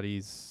 Like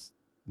Vladdy's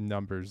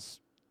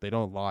numbers, they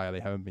don't lie. They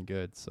haven't been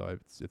good. So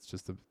it's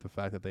just the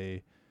fact that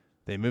they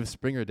moved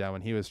Springer down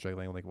when he was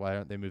struggling. Like, why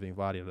aren't they moving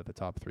Vladdy out of the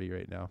top 3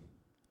 right now?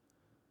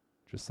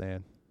 Just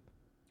saying.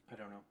 I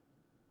don't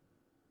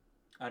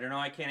know.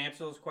 I can't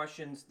answer those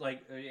questions.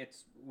 Like,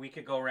 we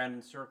could go around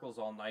in circles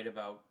all night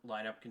about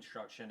lineup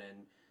construction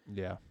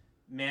and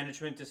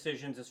management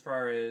decisions as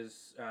far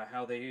as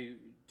how they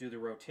do the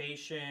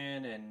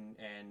rotation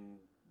and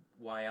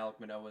why Alek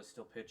Manoah is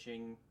still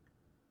pitching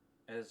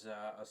as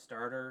a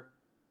starter.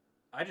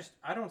 I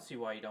don't see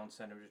why you don't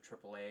send him to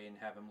AAA and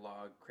have him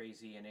log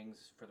crazy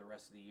innings for the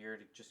rest of the year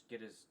to just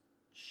get his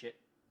shit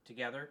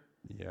together.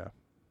 Yeah.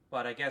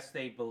 But I guess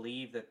they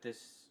believe that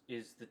this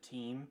is the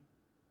team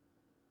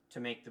to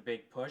make the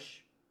big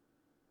push.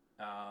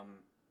 I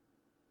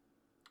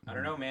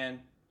don't know, man.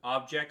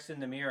 Objects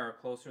in the mirror are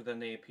closer than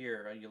they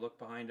appear. You look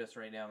behind us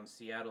right now in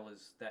Seattle,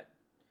 is that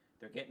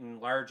they're getting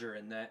larger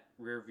in that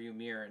rear view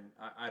mirror, and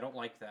I don't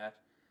like that.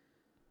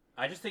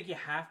 I just think you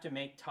have to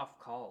make tough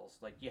calls.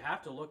 Like, you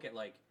have to look at,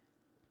 like,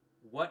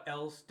 what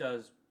else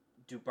do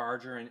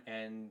Barger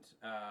and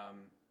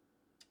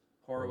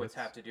Horwitz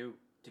have to do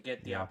to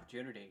get the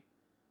opportunity?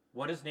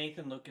 What is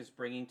Nathan Lucas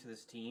bringing to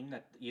this team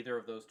that either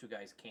of those two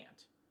guys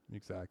can't?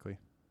 Exactly.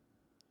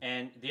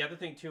 And the other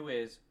thing, too,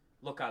 is,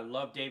 look, I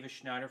love Davis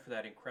Schneider for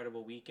that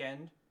incredible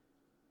weekend.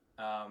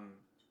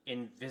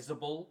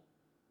 Invisible.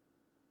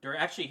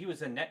 Actually, he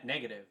was a net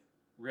negative,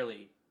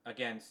 really,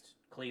 against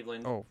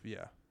Cleveland. Oh,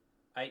 yeah.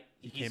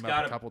 He came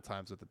up a couple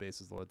times with the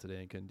bases loaded today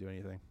and couldn't do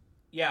anything.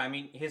 Yeah, I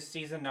mean, his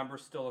season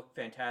numbers still look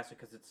fantastic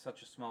because it's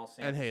such a small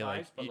sample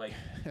size. But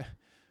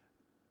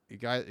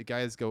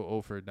guys go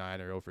 0 for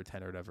 9 or 0 for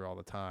 10 or whatever all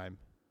the time.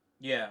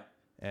 Yeah.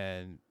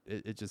 And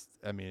it just,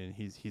 I mean,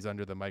 he's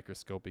under the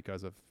microscope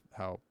because of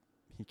how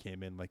he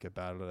came in like a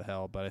bat out of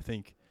hell. But I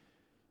think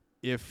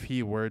if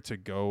he were to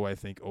go, I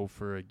think 0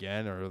 for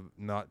again or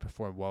not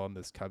perform well in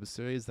this Cubs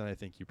series, then I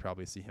think you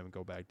probably see him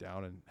go back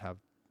down and have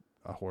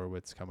a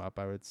Horwitz come up.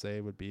 I would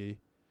say would be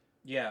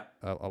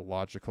a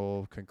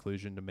logical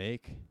conclusion to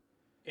make.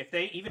 If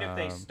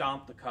they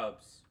stomp the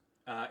Cubs,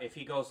 if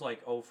he goes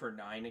like 0 for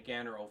 9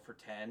 again or 0 for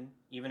 10,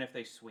 even if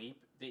they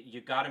sweep,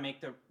 you got to make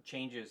the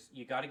changes.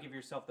 You got to give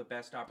yourself the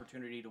best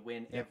opportunity to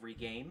win every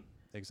game.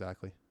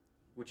 Exactly.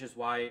 Which is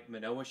why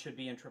Manoah should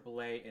be in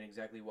AAA and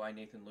exactly why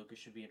Nathan Lucas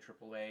should be in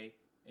AAA.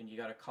 And you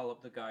got to call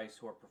up the guys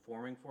who are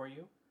performing for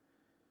you.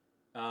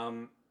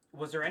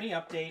 Was there any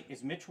update?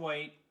 Is Mitch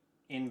White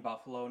in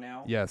Buffalo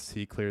now? Yes,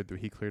 he cleared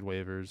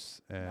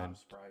waivers and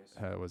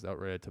was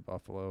outrighted to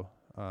Buffalo.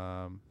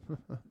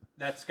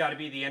 That's got to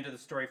be the end of the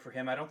story for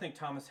him. I don't think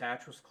Thomas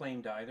Hatch was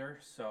claimed either.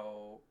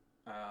 So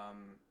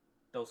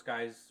those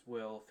guys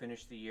will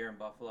finish the year in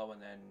Buffalo,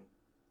 and then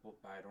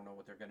I don't know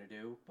what they're going to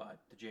do, but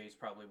the Jays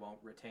probably won't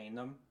retain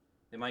them.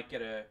 They might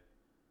get a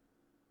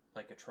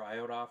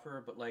tryout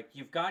offer, but like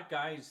you've got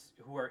guys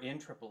who are in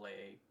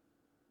AAA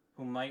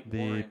who might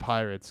The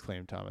Pirates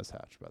claimed Thomas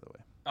Hatch, by the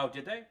way. Oh,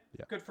 did they?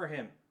 Yeah. Good for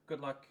him.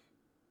 Good luck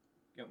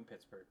out in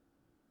Pittsburgh.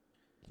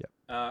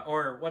 Yep.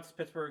 Or what's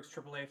Pittsburgh's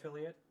AAA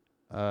affiliate?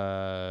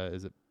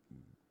 Is it?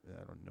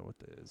 I don't know what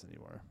that is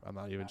anymore. I'm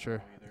not even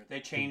sure.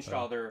 They changed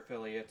all their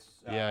affiliates.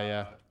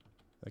 Yeah.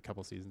 A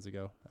couple seasons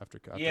ago after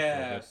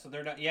COVID. So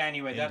they're not. Yeah,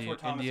 anyway, that's where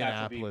Thomas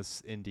Hatch will be.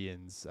 Indianapolis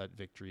Indians at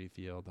Victory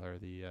Field are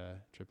the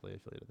AAA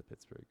affiliate of the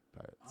Pittsburgh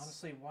Pirates.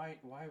 Honestly, why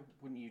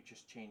wouldn't you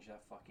just change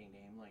that fucking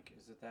name? Like,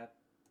 is it that?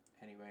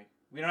 Anyway,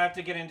 we don't have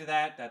to get into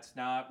that. That's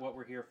not what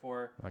we're here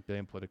for. Not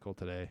getting political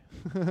today.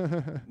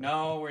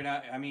 No, we're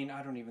not. I mean,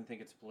 I don't even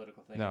think it's a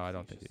political thing. No, I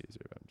don't think it is.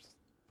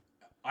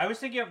 I was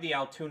thinking of the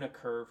Altoona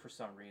Curve for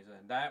some reason.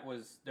 That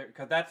was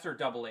because that's their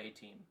AA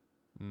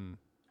team.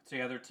 So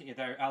the other team,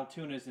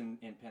 Altoona's in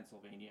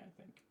Pennsylvania, I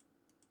think,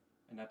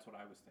 and that's what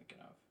I was thinking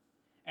of.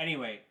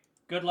 Anyway,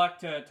 good luck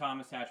to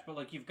Thomas Hatch. But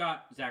like, you've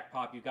got Zach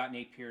Pop, you've got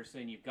Nate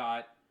Pearson, you've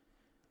got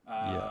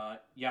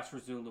Yasser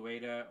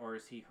Zulueta, or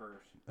is he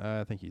hurt?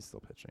 I think he's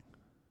still pitching.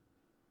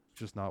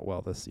 Just not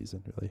well this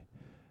season, really.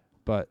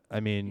 But I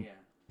mean,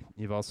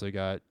 you've also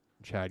got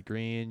Chad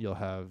Green. You'll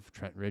have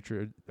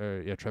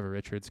Trevor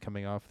Richards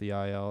coming off the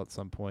IL at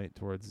some point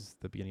towards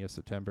the beginning of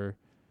September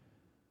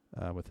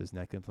with his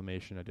neck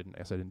inflammation. I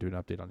didn't do an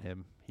update on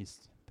him.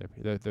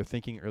 They're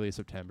thinking early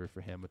September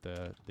for him with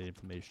the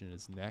inflammation in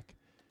his neck.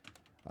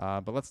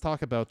 But let's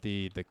talk about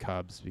the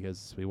Cubs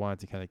because we wanted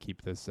to kind of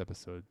keep this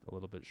episode a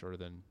little bit shorter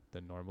than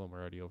normal, and we're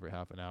already over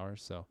half an hour.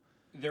 So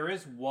there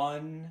is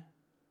one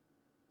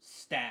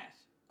stat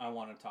I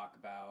want to talk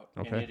about,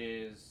 and it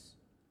is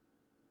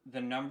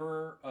the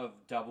number of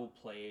double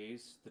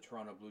plays the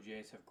Toronto Blue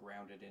Jays have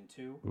grounded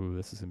into. Ooh,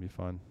 this is going to be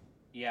fun.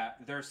 Yeah,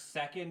 they're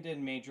second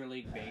in Major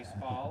League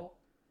Baseball,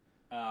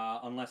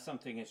 unless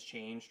something has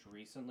changed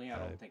recently. I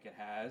don't think it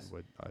has.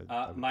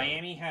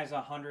 Miami has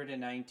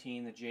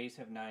 119. The Jays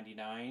have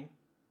 99.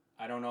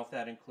 I don't know if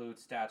that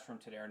includes stats from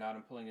today or not.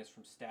 I'm pulling this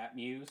from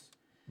StatMuse.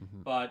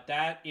 But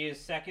that is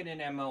second in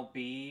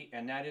MLB,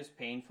 and that is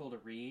painful to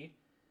read,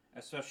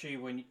 especially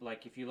when,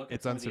 like, if you look at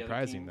it's some of the other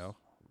unsurprising, teams, though.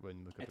 When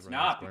you look at it's the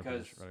not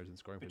because runners in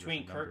scoring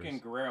between Kirk numbers.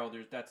 and Guerrero,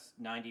 that's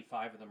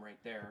 95 of them right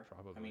there.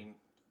 Probably. I mean,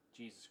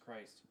 Jesus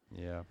Christ.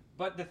 Yeah.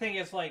 But the thing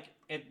is, like,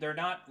 they're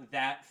not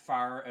that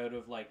far out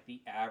of, like,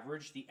 the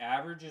average. The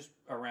average is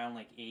around,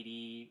 like,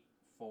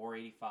 84,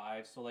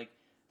 85. So, like,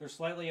 they're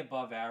slightly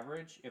above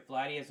average. If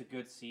Vladdy has a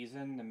good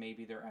season, then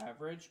maybe they're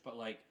average. But,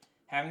 like,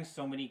 having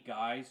so many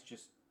guys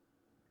just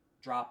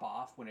drop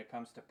off when it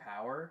comes to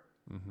power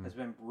has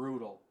been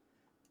brutal.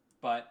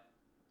 But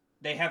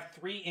they have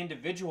 3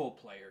 individual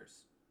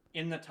players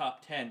in the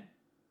top 10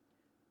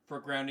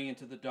 for grounding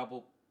into the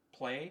double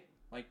play,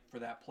 like, for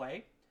that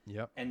play.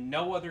 Yep. And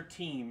no other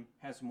team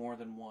has more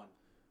than 1.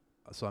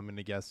 So I'm going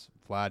to guess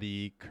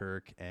Vladdy,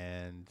 Kirk,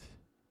 and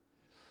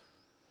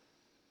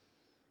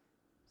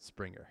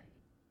Springer.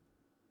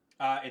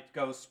 It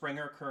goes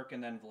Springer, Kirk,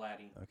 and then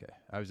Vladdy. Okay.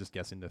 I was just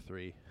guessing the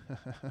 3.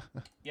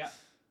 Yeah.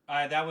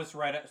 That was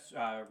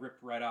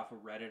ripped right off of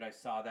Reddit. I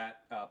saw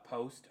that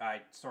post. I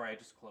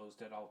just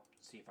closed it. I'll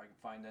see if I can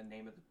find the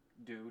name of the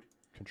dude.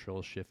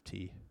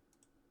 Control-Shift-T.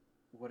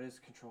 What is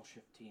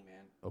Control-Shift-T,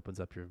 man? Opens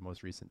up your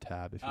most recent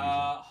tab. If you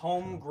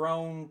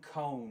Homegrown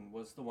Cone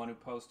was the one who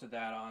posted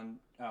that on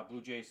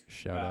Blue Jays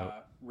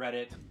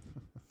Reddit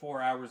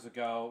 4 hours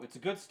ago. It's a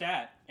good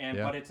stat,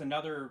 but it's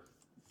another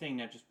thing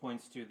that just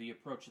points to the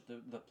approach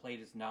that the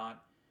plate is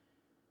not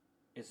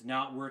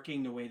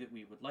working the way that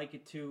we would like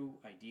it to,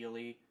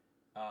 ideally.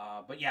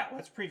 But yeah,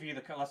 let's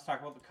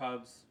talk about the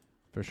Cubs.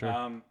 For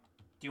sure.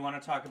 Do you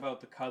want to talk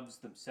about the Cubs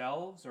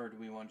themselves, or do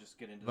we want to just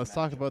get into Let's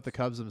talk about the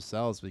Cubs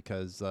themselves,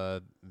 because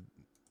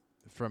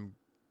from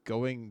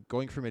going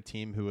from a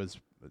team who was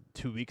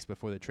 2 weeks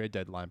before the trade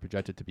deadline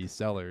projected to be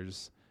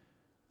sellers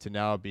to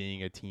now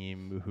being a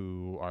team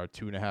who are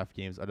 2.5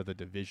 games out of the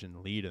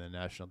division lead in the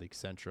National League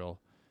Central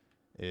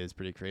is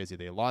pretty crazy.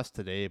 They lost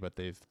today, but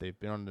they've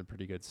been on a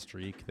pretty good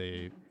streak.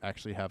 They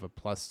actually have a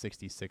plus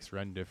 66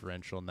 run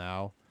differential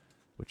now,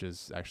 which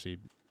is actually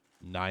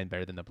 9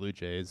 better than the Blue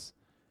Jays.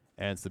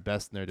 And it's the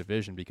best in their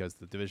division because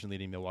the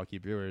division-leading Milwaukee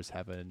Brewers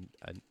have an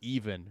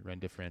even run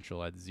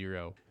differential at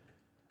 0.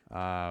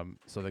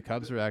 So the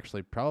Cubs are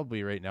actually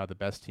probably right now the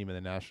best team in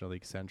the National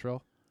League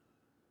Central.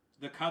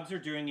 The Cubs are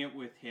doing it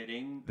with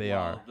hitting,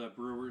 while the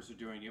Brewers are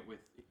doing it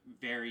with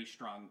very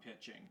strong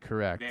pitching.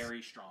 Correct.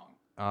 Very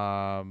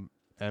strong.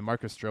 And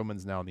Marcus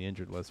Stroman's now on the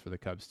injured list for the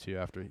Cubs too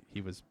after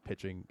he was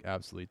pitching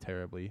absolutely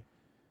terribly.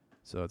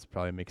 So it's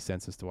probably makes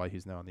sense as to why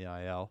he's now on the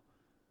IL.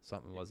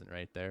 Something wasn't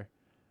right there.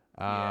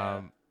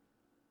 But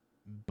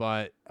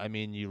I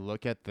mean, you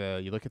look at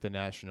the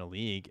National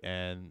League,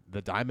 and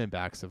the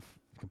Diamondbacks have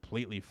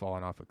completely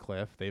fallen off a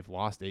cliff. They've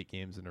lost 8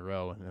 games in a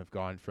row and have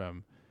gone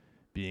from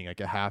being like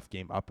a half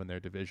game up in their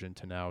division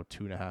to now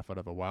 2.5 out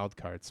of a wild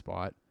card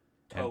spot.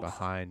 Toast.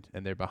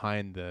 And they're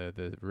behind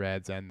the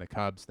Reds and the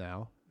Cubs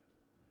now.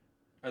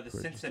 The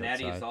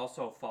Cincinnati has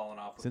also fallen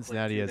off.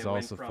 Cincinnati has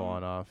also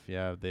fallen off.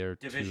 Yeah, they're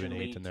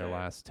 2-8 in their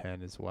last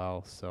 10 as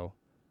well. So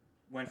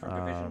went from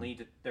division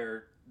lead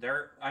to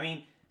they're. I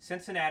mean,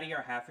 Cincinnati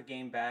are half a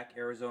game back.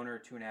 Arizona are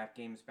 2.5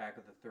 games back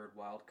of the third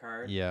wild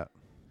card. Yeah.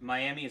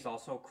 Miami is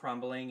also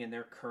crumbling, and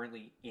they're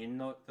currently in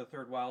the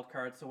third wild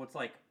card. So it's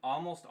like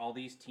almost all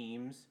these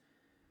teams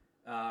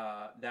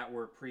that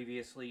were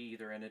previously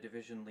either in a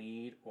division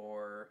lead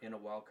or in a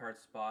wild card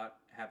spot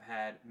have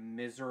had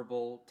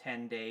miserable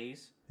 10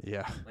 days.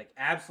 Yeah. Like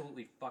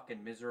absolutely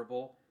fucking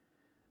miserable.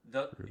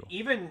 Brutal.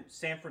 Even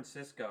San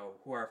Francisco,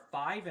 who are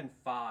 5-5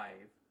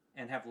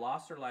 and have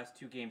lost their last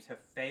 2 games, have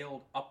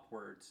failed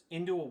upwards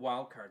into a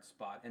wild card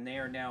spot, and they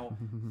are now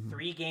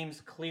 3 games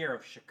clear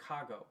of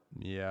Chicago.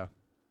 Yeah.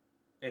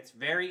 It's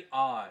very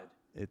odd.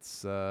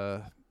 It's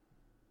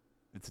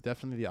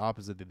definitely the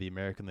opposite of the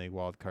American League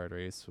wild card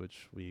race,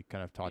 which we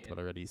kind of talked about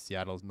already.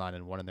 Seattle's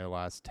 9-1 in their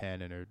last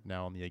 10 and are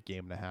now only a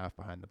game and a half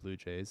behind the Blue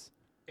Jays.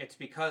 It's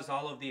because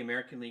all of the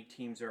American League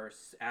teams are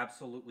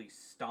absolutely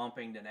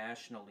stomping the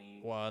National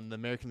League. Well, and the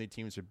American League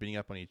teams are beating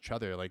up on each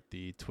other. Like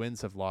the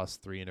Twins have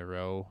lost 3 in a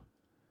row.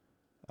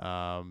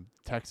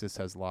 Texas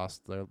has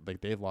lost.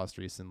 They've lost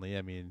recently.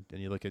 I mean, and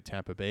you look at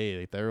Tampa Bay,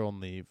 like they're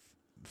only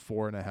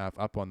 4.5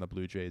 up on the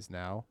Blue Jays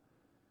now.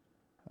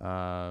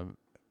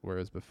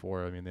 Whereas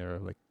before, I mean, they were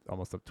like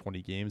almost up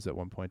 20 games at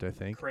one point, I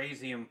think.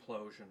 Crazy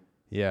implosion.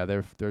 Yeah,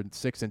 they're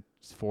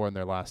 6-4 in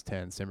their last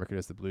 10, same record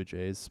as the Blue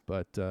Jays.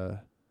 But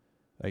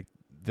like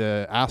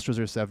the Astros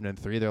are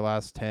 7-3 their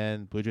last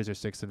 10. Blue Jays are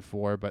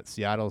 6-4, but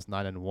Seattle's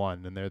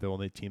 9-1, and they're the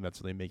only team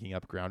that's really making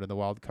up ground in the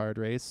wild card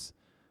race.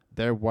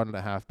 They're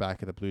 1.5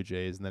 back of the Blue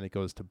Jays, and then it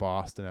goes to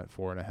Boston at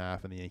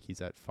 4.5, and the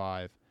Yankees at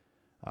 5.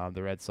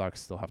 The Red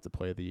Sox still have to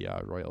play the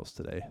Royals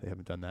today. They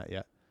haven't done that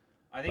yet.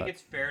 I think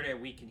it's fair that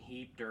we can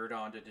heap dirt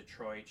onto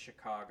Detroit,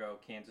 Chicago,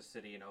 Kansas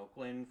City, and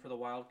Oakland for the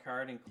wild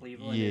card, and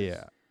Cleveland.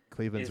 Yeah,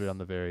 Cleveland's right on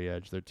the very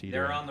edge. They're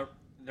teetering.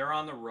 They're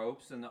on the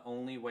ropes, and the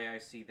only way I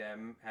see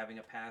them having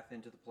a path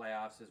into the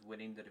playoffs is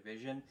winning the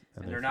division,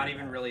 and they're not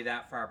even really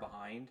that far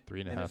behind.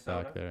 3.5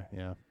 back there.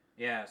 Yeah.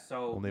 Yeah.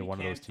 So only one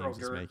of those teams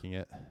is making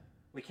it.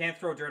 We can't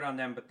throw dirt on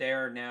them, but they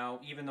are now,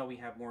 even though we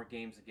have more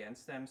games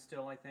against them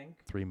still, I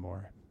think. 3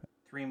 more.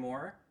 3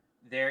 more.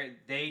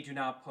 They do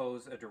not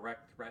pose a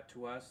direct threat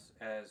to us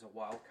as a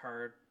wild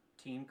card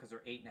team because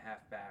they're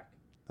 8.5 back.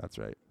 That's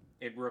right.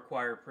 It would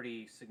require a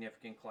pretty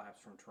significant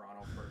collapse from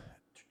Toronto for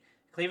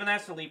Cleveland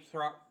has to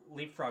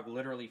leapfrog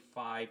literally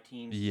 5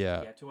 teams to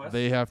get to us.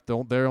 They have the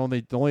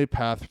only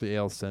path to the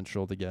AL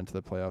Central to get into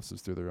the playoffs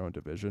is through their own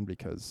division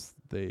because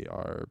they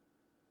are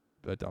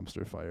a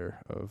dumpster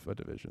fire of a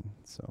division.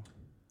 So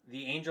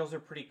the Angels are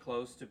pretty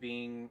close to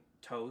being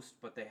toast,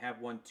 but they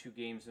have won 2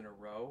 games in a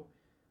row.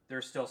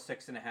 They're still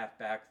 6.5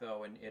 back,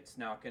 though, and it's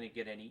not going to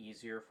get any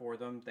easier for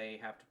them. They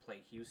have to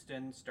play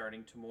Houston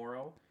starting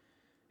tomorrow,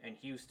 and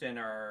Houston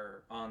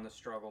are on the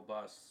struggle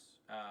bus,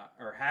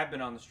 or have been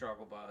on the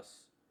struggle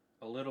bus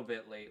a little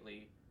bit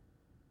lately.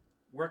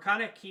 We're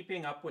kind of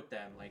keeping up with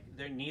them. Like,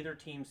 neither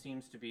team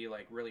seems to be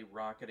like really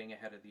rocketing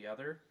ahead of the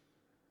other.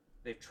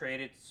 They've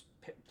traded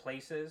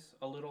places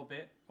a little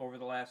bit over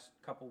the last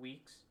couple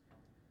weeks.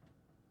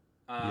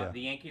 The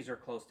Yankees are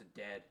close to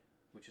dead,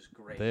 which is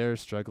great. They're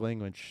struggling,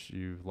 which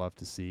you love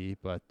to see,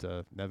 but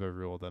never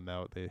rule them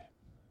out. They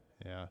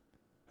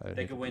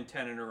could win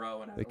 10 in a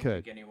row, and they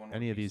could.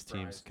 Any of these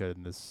teams could.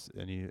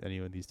 Any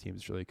of these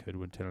teams really could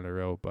win 10 in a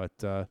row. But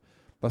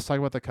let's talk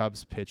about the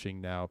Cubs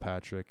pitching now,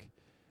 Patrick.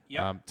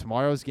 Yep.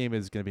 Tomorrow's game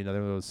is going to be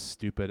another of those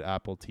stupid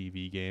Apple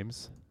TV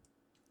games.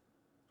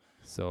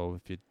 So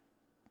if you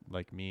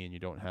like me and you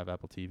don't have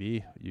Apple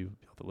TV, you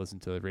have to listen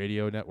to the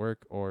radio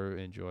network or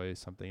enjoy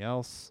something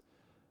else.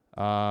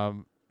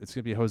 It's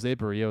going to be Jose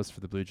Barrios for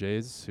the Blue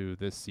Jays, who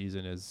this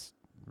season is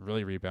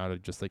really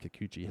rebounded just like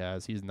Kikuchi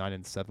has. He's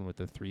 9-7 with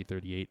a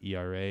 3.38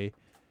 ERA.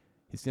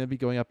 He's going to be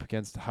going up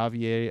against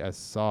Javier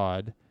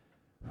Assad,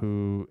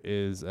 who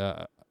is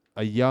a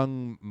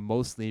young,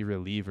 mostly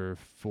reliever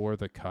for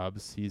the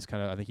Cubs.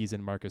 I think he's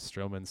in Marcus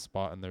Stroman's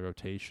spot in the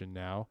rotation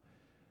now.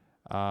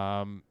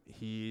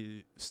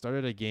 He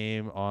started a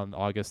game on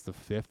August the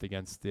 5th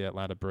against the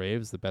Atlanta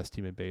Braves, the best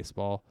team in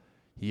baseball.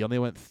 He only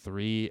went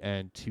 3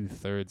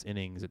 2/3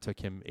 innings. It took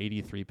him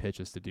 83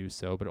 pitches to do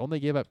so, but only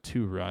gave up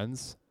 2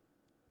 runs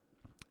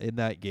in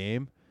that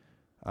game.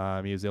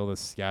 He was able to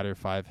scatter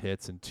 5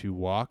 hits and 2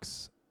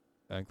 walks,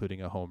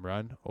 including a home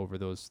run over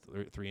those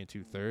 3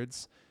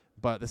 2/3.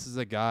 But this is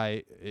a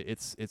guy.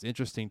 It's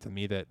interesting to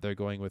me that they're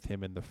going with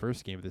him in the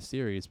first game of the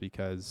series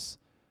because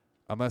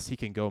unless he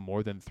can go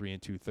more than 3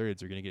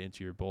 2/3, you're going to get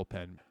into your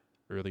bullpen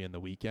early in the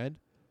weekend,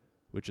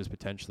 which is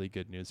potentially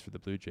good news for the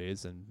Blue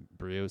Jays. And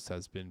Barrios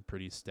has been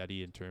pretty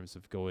steady in terms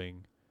of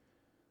going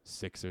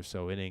 6 or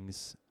so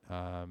innings.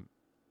 And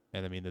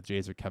I mean, the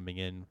Jays are coming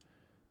in.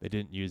 They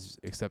didn't use,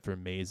 except for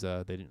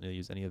Meza, they didn't really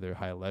use any of their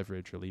high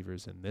leverage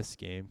relievers in this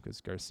game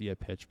because Garcia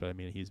pitched, but I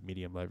mean, he's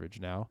medium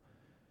leverage now.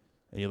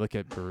 And you look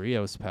at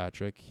Barrios,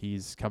 Patrick,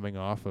 he's coming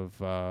off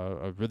of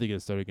a really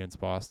good start against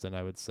Boston,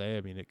 I would say.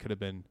 I mean, it could have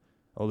been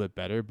a little bit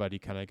better, but he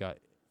kind of got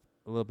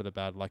a little bit of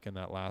bad luck in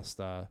that last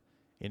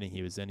inning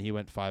he was in. He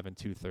went 5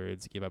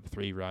 2/3, gave up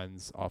 3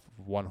 runs off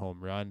of 1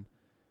 home run.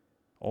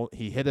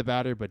 He hit a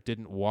batter but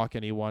didn't walk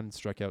anyone,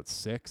 struck out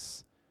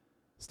 6.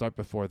 Start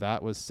before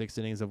that was 6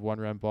 innings of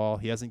 1-run ball.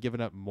 He hasn't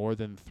given up more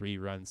than 3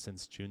 runs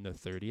since June the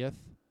 30th.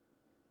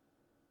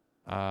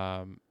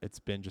 It's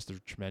been just a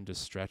tremendous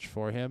stretch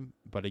for him,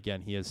 but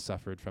again, he has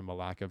suffered from a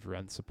lack of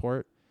run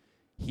support.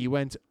 He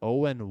went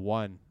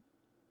 0-1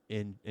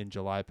 in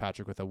July,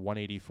 Patrick, with a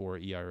 1.84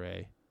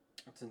 ERA.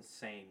 That's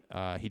insane.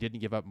 He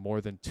didn't give up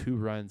more than 2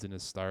 runs in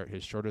his start.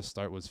 His shortest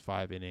start was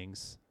 5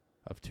 innings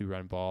of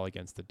 2-run ball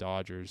against the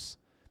Dodgers.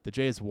 The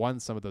Jays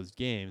won some of those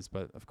games,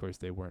 but of course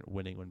they weren't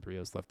winning when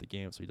Barrios left the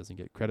game, so he doesn't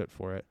get credit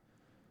for it.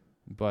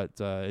 But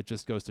it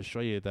just goes to show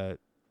you that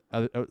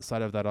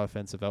outside of that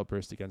offensive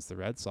outburst against the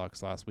Red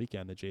Sox last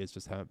weekend, the Jays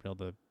just haven't been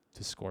able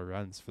to score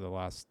runs for the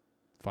last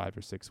 5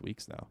 or 6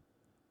 weeks now.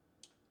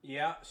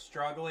 Yeah,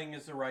 struggling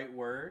is the right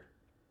word.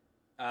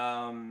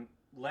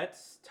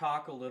 Let's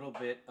talk a little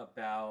bit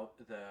about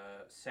the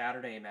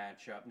Saturday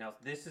matchup. Now,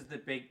 this is the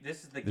game.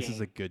 This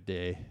is a good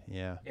day.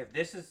 Yeah.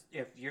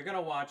 If you're going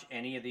to watch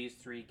any of these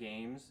 3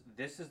 games,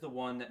 this is the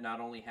one that not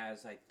only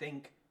has, I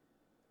think,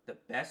 the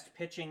best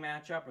pitching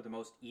matchup or the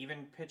most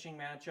even pitching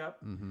matchup,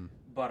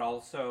 but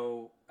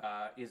also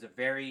is a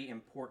very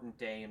important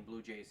day in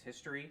Blue Jays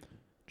history.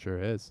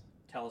 Sure is.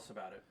 Tell us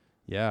about it.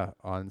 Yeah,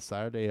 on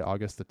Saturday,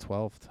 August the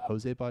 12th,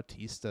 Jose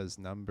Bautista's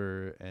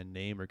number and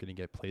name are going to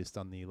get placed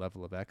on the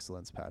level of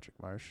excellence, Patrick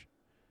Marsh.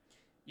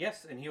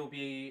 Yes, and he'll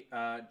be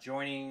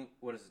joining,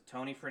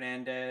 Tony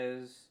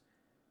Fernandez,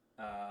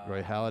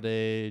 Roy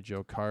Halladay,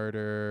 Joe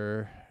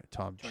Carter,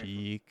 Tom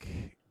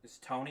Cheek. Is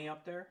Tony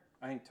up there?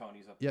 I think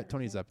Tony's up there. Yeah,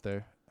 Tony's up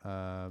there.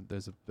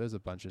 There's a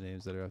bunch of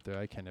names that are up there.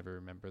 I can never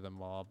remember them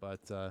all,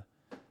 but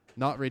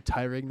not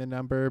retiring the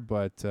number,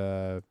 but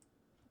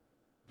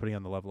putting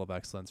on the level of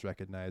excellence,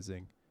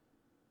 recognizing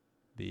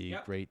the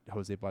great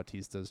Jose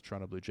Bautista's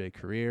Toronto Blue Jay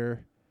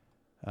career.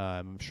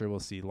 I'm sure we'll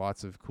see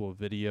lots of cool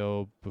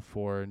video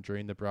before and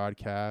during the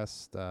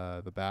broadcast.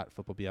 The bat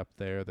flip will be up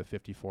there. The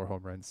 54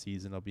 home run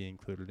season will be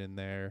included in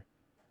there.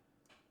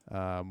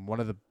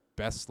 One of the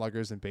best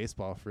sluggers in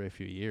baseball for a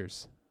few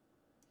years,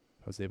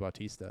 Jose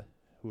Bautista.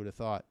 Who would have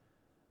thought?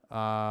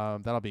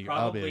 That'll be a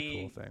cool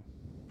thing.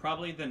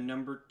 Probably the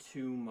number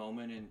 2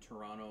 moment in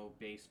Toronto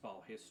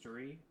baseball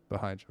history.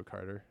 Behind Joe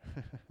Carter.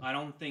 I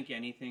don't think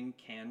anything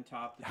can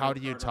top the How do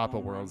you top a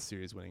World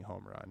Series winning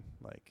home run?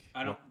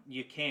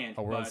 You can't.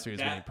 A World Series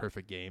winning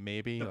perfect game,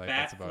 maybe?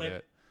 That's about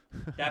it.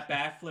 That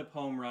bat flip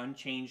home run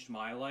changed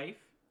my life.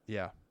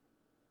 Yeah.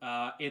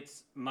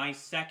 It's my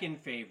second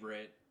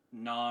favorite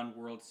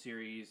non-World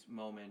Series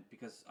moment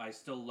because I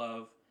still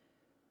love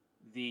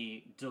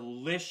the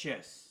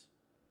delicious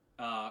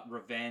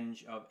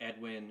revenge of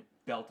Edwin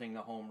belting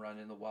the home run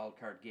in the wild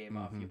card game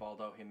off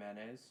Ubaldo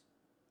Jimenez.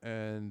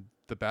 And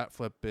the bat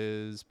flip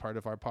is part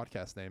of our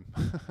podcast name.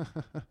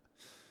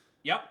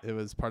 Yep. It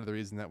was part of the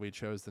reason that we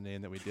chose the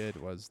name that we did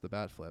was the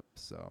bat flip.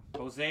 So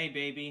Jose,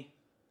 baby.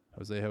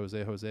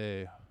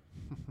 Jose.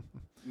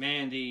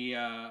 Man,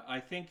 I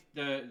think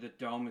the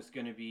dome is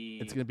going to be...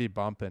 It's going to be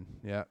bumping,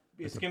 yeah.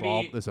 There's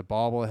a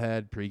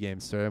bobblehead pregame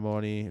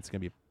ceremony. It's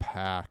going to be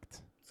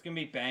packed. It's going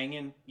to be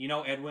banging. You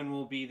know Edwin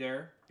will be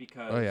there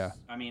because,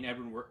 Edwin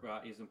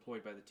is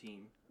employed by the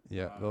team.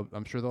 Yeah,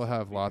 I'm sure they'll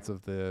have lots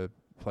of the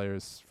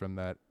players from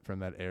that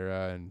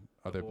era and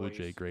other Blue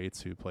Jay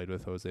greats who played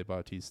with Jose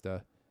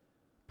Bautista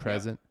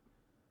present.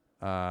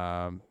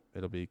 Yeah.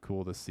 It'll be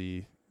cool to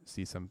see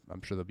some.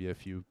 I'm sure there'll be a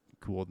few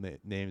cool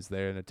names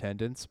there in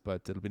attendance,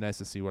 but it'll be nice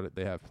to see what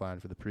they have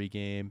planned for the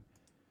pregame.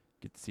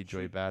 Get to see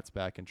Joey Bats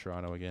back in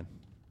Toronto again.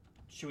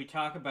 Should we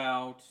talk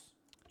about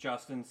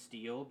Justin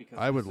Steele? Because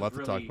I would love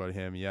to talk about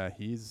him. Yeah,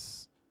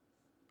 he's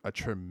a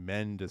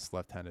tremendous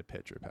left-handed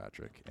pitcher,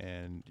 Patrick,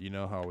 and you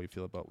know how we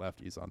feel about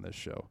lefties on this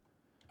show.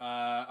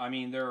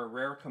 They're a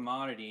rare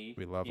commodity.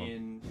 We love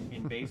them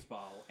in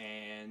baseball,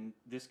 and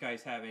this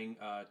guy's having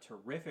a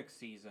terrific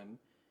season.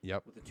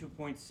 Yep. With a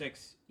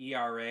 2.6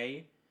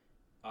 ERA,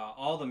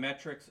 All the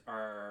metrics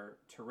are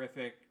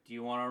terrific. Do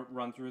you want to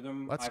run through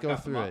them? Let's I've go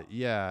got them through it. up.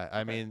 Yeah,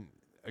 I Okay. mean,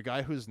 a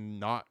guy who's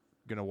not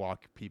gonna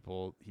walk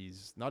people.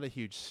 He's not a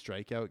huge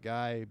strikeout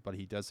guy, but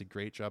he does a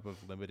great job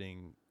of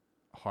limiting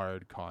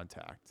hard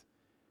contact.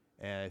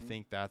 And I Mhm.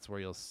 think that's where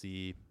you'll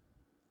see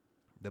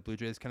the Blue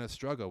Jays kind of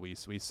struggle. We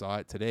saw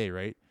it today,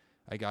 right?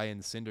 A guy in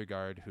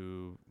Syndergaard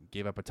who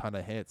gave up a ton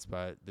of hits,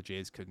 but the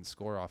Jays couldn't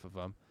score off of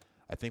him.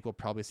 I think we'll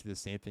probably see the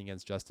same thing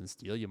against Justin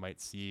Steele. You might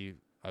see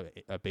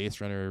a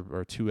base runner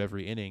or two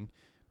every inning,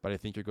 but I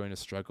think you're going to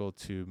struggle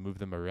to move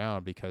them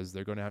around because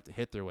they're going to have to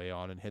hit their way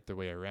on and hit their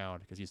way around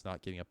because he's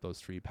not giving up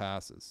those free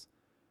passes.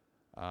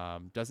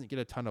 Doesn't get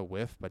a ton of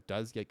whiff, but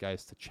does get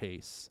guys to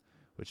chase,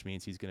 which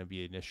means he's going to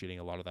be initiating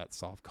a lot of that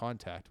soft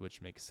contact,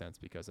 which makes sense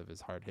because of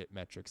his hard hit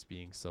metrics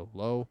being so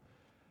low.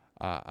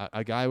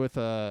 A guy with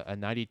a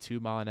 92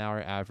 mile an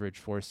hour average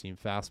four seam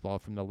fastball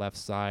from the left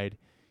side.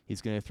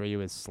 He's going to throw you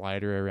his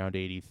slider around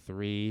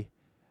 83.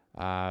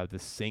 The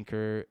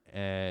sinker,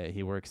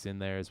 he works in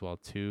there as well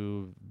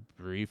too,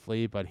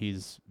 briefly, but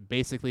he's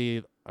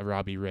basically a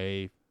Robbie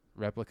Ray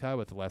replica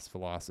with less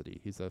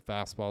velocity. He's a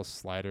fastball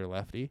slider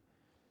lefty,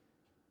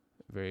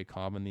 very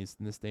common in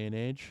this day and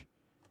age,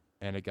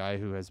 and a guy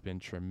who has been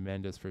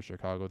tremendous for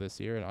Chicago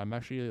this year. And I'm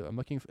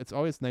looking. It's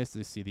always nice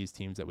to see these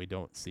teams that we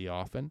don't see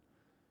often.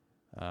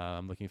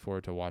 I'm looking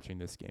forward to watching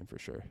this game for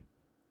sure.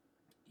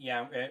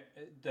 Yeah,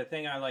 the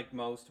thing I like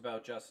most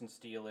about Justin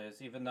Steele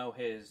is even though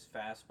his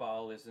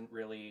fastball isn't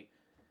really,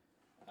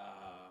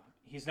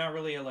 he's not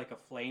really like a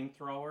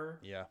flamethrower.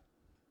 Yeah,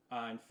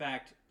 In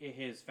fact,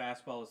 his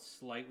fastball is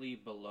slightly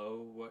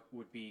below what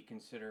would be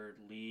considered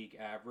league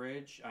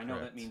average. I know that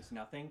correct. means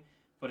nothing,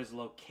 but his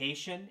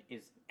location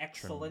is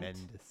excellent.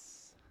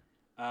 Tremendous.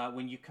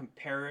 When you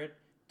compare it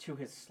to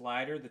his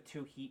slider, the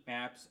two heat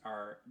maps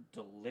are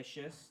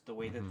delicious the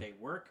way that they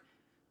work.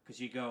 Because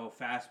you go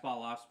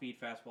fastball off speed,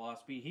 fastball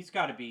off speed. He's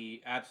got to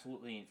be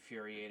absolutely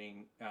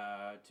infuriating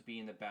to be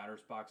in the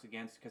batter's box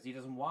against because he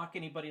doesn't walk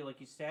anybody, like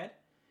you said.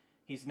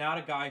 He's not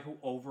a guy who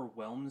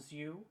overwhelms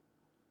you,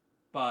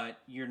 but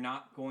you're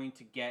not going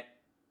to get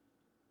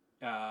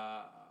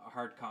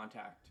hard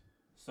contact.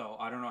 So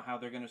I don't know how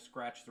they're going to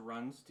scratch the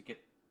runs to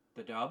get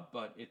the dub,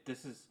 but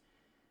this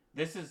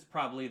is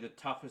probably the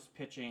toughest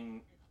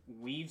pitching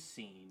we've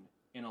seen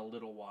in a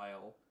little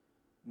while.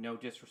 No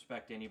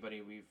disrespect to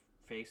anybody we've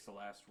faced the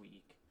last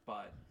week,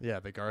 but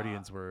Yeah, the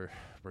Guardians were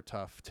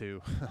tough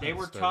too. they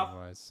were tough.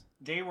 Wise.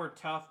 They were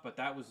tough, but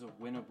that was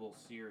a winnable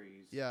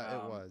series. Yeah,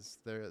 it was.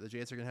 The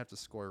Jays are gonna have to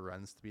score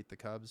runs to beat the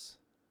Cubs.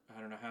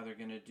 I don't know how they're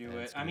gonna do And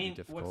it. it's I gonna be mean,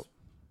 difficult.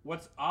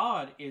 what's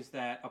odd is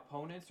that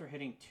opponents are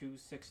hitting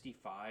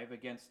 265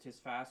 against his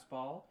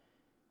fastball,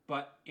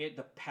 but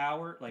the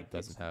power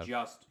it's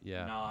just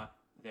not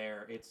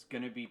there. It's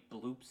gonna be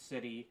bloop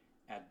city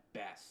at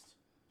best.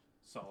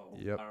 So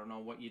Yep. I don't know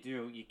what you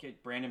do.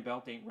 Brandon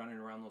Belt ain't running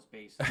around those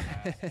bases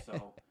fast.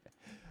 So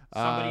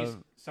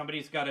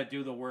somebody's got to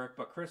do the work.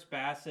 But Chris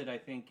Bassett, I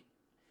think,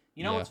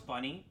 what's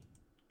funny?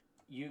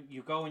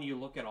 You go and you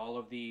look at all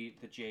of the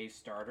Jays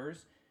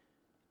starters.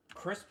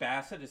 Chris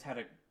Bassett has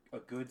had a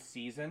good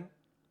season.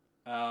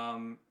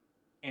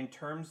 In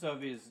terms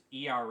of his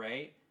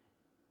ERA,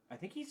 I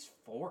think he's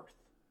fourth.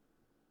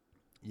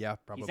 Yeah,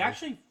 probably. He's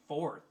actually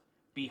fourth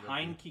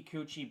behind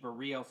Kikuchi,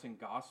 Barrios, and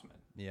Gossman.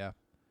 Yeah.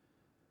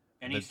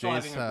 And he's still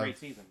having a great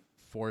season.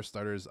 4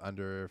 starters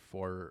under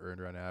 4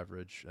 earned run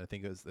average. I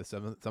think it was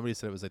somebody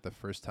said it was like the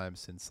first time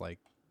since like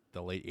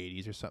the late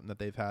 80s or something that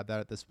they've had that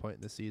at this point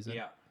in the season.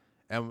 Yeah.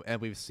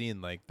 And we've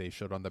seen, like they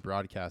showed on the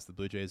broadcast, the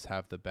Blue Jays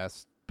have the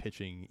best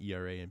pitching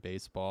ERA in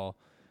baseball.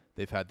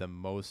 They've had the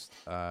most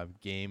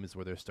games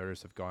where their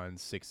starters have gone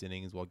 6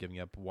 innings while giving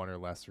up 1 or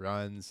less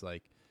runs.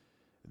 Like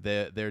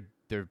their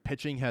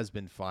pitching has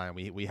been fine.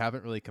 We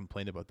haven't really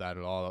complained about that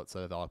at all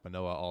outside of Alek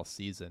Manoah all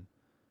season.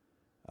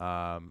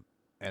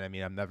 And I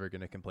mean, I'm never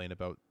going to complain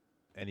about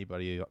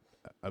anybody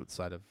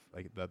outside of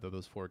like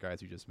those 4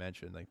 guys you just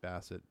mentioned, like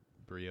Bassett,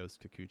 Barrios,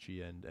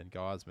 Kikuchi, and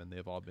Gausman.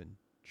 They've all been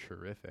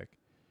terrific.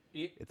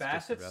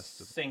 Bassett's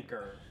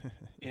sinker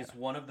is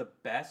one of the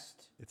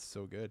best. It's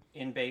so good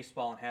in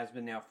baseball and has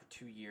been now for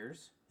 2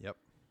 years. Yep.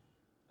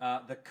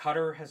 The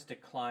cutter has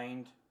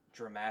declined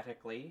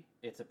dramatically.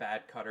 It's a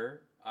bad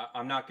cutter.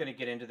 I'm not going to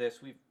get into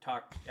this. We've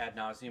talked ad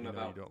nauseum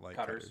about you don't like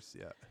cutters.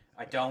 Yeah.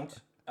 I don't.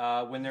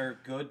 When they're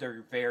good,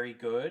 they're very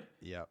good.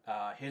 Yeah.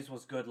 His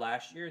was good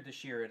last year.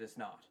 This year, it is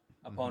not.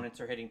 Opponents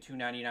are hitting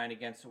 299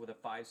 against it with a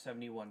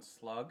 571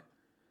 slug,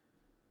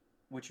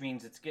 which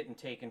means it's getting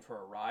taken for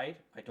a ride.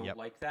 I don't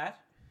like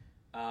that.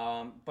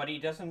 But he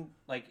doesn't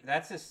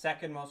that's his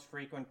second most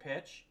frequent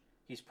pitch.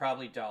 He's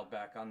probably dialed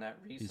back on that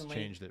recently. He's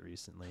changed it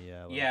recently,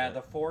 yeah. Yeah,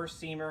 the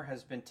 4-seamer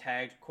has been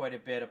tagged quite a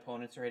bit.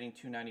 Opponents are hitting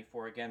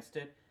 294 against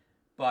it.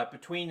 But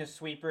between the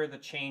sweeper, the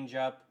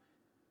changeup,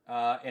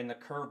 and the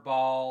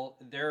curveball,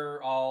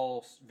 they're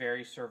all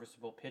very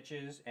serviceable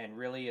pitches, and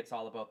really it's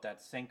all about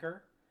that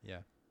sinker.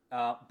 Yeah.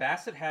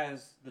 Bassett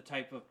has the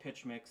type of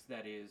pitch mix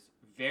that is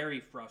very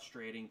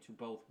frustrating to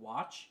both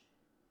watch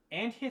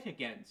and hit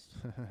against.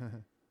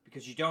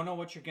 because you don't know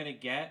what you're going to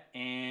get,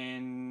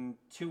 and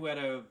 2 out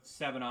of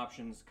 7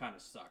 options kind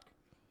of suck.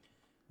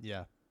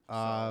 Yeah. So,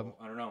 I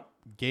don't know.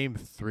 Game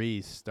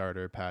 3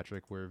 starter,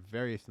 Patrick. We're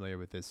very familiar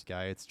with this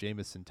guy. It's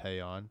Jameson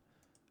Taillon.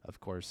 Of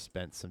course,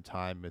 spent some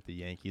time with the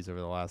Yankees over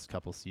the last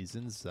couple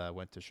seasons.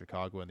 Went to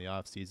Chicago in the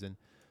offseason.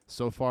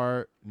 So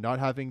far, not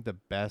having the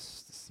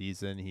best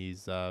season.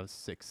 He's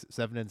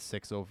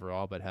 7-6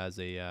 overall, but has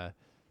a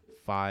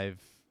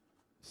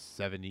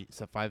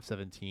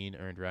 517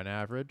 earned run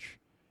average.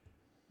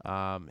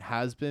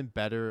 Has been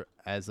better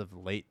as of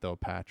late, though,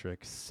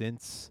 Patrick.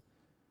 Since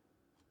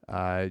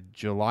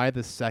July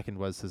the 2nd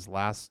was his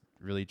last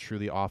really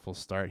truly awful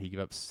start. He gave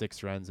up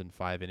 6 runs in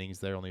 5 innings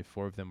there. Only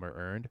 4 of them were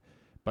earned.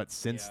 But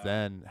since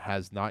then,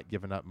 has not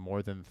given up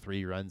more than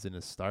 3 runs in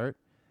his start,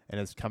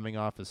 and is coming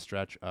off a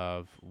stretch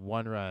of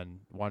 1 run,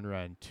 1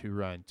 run, 2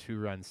 run, 2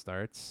 run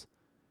starts.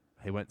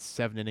 He went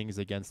 7 innings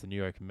against the New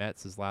York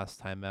Mets his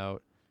last time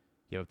out.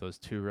 Gave up those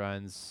 2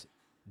 runs.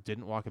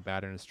 Didn't walk a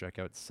batter and struck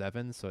out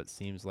 7, so it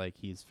seems like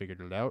he's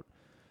figured it out.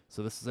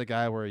 So this is a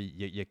guy where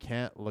you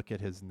can't look at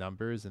his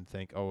numbers and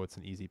think, oh, it's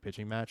an easy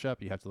pitching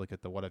matchup. You have to look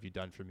at the what have you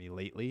done for me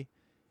lately.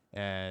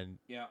 And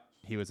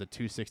he was a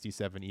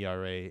 2.67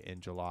 ERA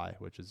in July,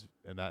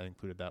 and that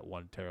included that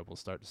one terrible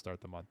start to start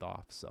the month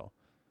off. So,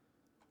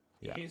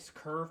 yeah. His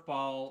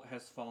curveball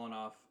has fallen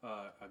off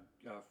a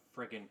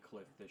friggin'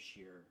 cliff this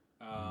year.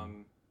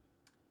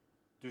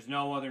 There's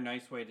no other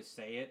nice way to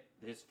say it.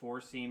 His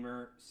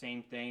 4-seamer,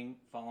 same thing,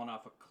 fallen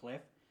off a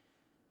cliff.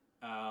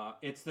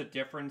 It's the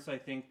difference, I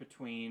think,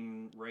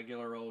 between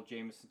regular old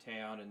Jameson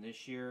Taillon and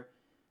this year.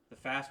 The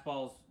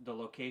fastball's, the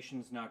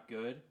location's not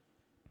good.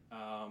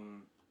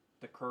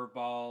 The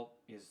curveball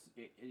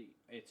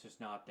it's just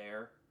not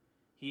there.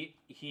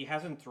 He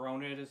hasn't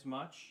thrown it as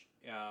much,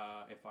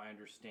 if I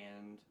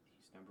understand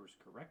these numbers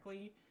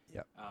correctly.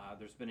 Yep.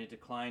 There's been a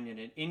decline and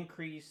an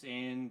increase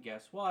in,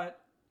 guess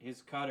what?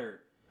 His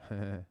cutter.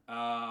 The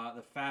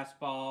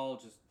fastball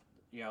just,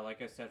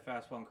 like I said,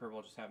 fastball and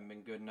curveball just haven't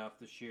been good enough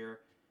this year.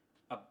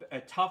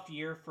 A tough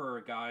year for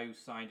a guy who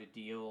signed a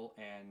deal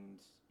and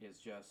is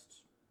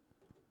just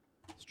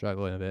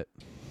struggling a bit.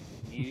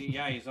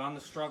 He's on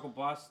the struggle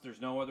bus.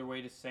 There's no other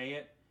way to say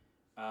it.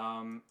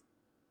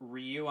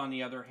 Ryu, on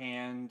the other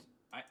hand,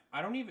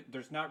 I don't even.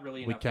 There's not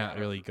really. We can't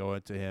really go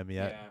into him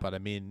yet, but I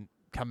mean,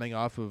 coming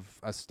off of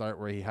a start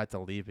where he had to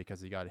leave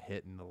because he got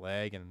hit in the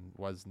leg and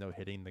was no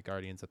hitting the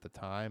Guardians at the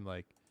time,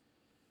 like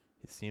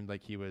it seemed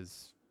like he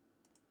was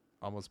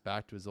almost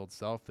back to his old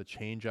self. The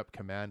changeup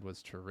command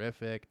was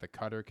terrific. The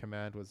cutter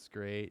command was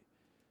great.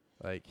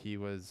 Like he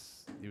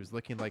was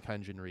looking like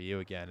Hyun-Jin Ryu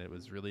again. It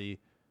was really,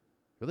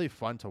 really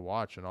fun to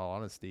watch, in all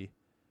honesty.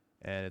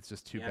 And it's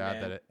just too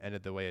bad that it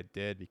ended the way it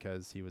did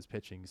because he was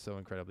pitching so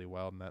incredibly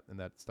well in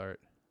that start.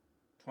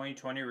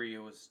 2020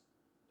 Ryu was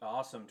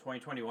awesome.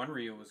 2021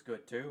 Ryu was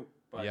good too.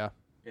 But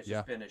it's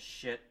just been a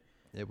shit.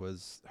 It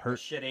was hurt.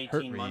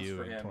 18 months Ryu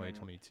for in him.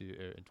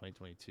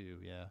 2022.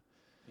 Yeah.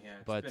 Yeah,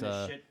 it's been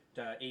a shit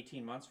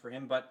 18 months for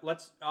him. But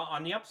let's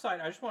on the upside.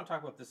 I just want to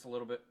talk about this a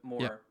little bit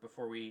more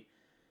before we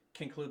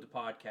conclude the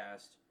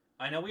podcast.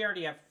 I know we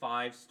already have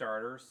 5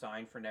 starters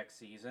signed for next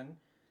season.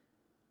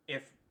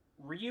 If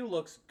Ryu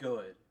looks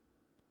good,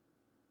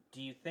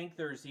 do you think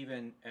there's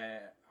even a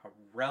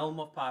realm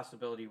of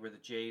possibility where the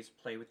Jays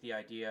play with the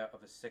idea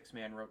of a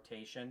 6-man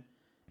rotation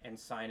and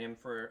sign him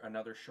for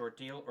another short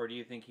deal? Or do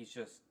you think he's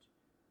just,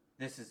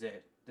 this is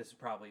it? This is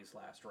probably his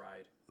last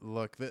ride?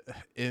 Look,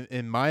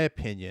 in my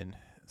opinion,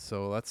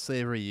 so let's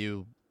say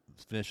Ryu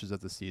finishes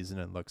up the season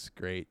and looks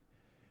great.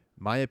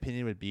 My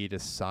opinion would be to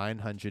sign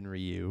Hyun-Jin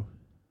Ryu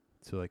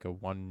to like a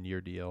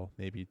 1-year deal,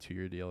 maybe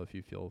 2-year deal if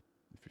he's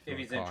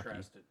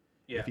interested.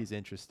 Yeah. If he's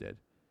interested.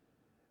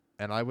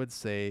 And I would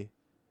say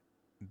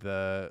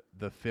the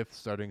 5th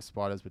starting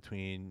spot is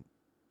between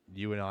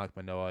you and Alek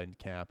Manoah in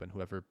camp, and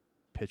whoever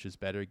pitches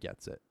better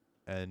gets it.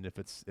 And if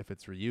it's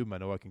Ryu,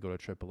 Manoah can go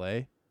to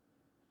AAA.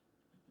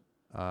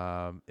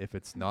 If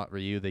it's not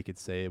Ryu, they could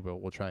say, well,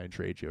 we'll try and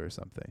trade you or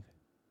something,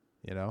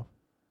 because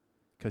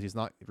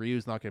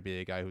Ryu's not going to be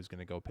a guy who's going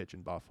to go pitch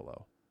in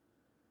Buffalo,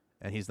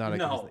 and he's not a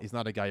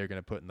guy you're going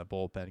to put in the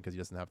bullpen because he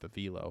doesn't have the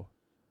velo.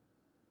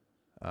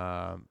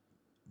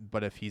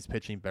 But if he's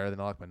pitching better than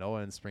Alek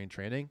Manoah in spring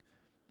training,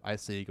 I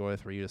say you go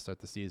with Ryu to start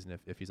the season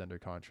if he's under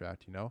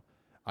contract.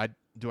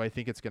 Do I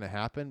think it's going to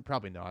happen?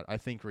 Probably not. I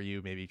think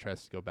Ryu maybe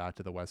tries to go back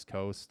to the West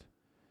Coast.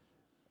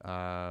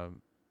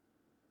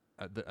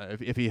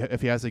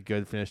 If he has a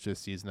good finish to the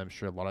season, I'm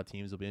sure a lot of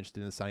teams will be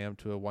interested in signing him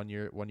to a one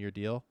year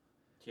deal.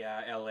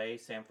 Yeah, L.A.,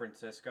 San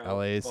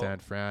Francisco. San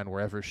Fran,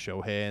 wherever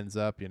Shohei ends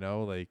up,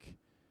 like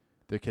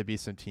there could be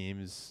some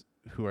teams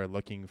who are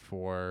looking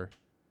for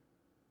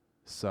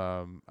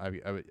some,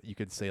 you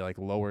could say like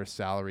lower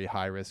salary,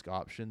 high risk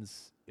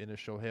options in a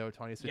Shohei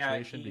Ohtani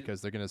situation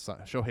because they're gonna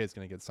Shohei is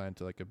gonna get signed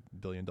to like $1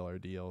 billion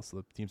deal, so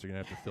the teams are gonna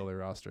have to fill their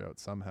roster out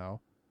somehow.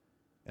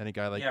 And a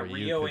guy like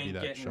Ryu could be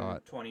that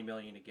shot. $20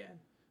 million again.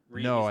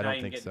 No, I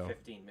don't think so.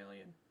 $15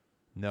 million.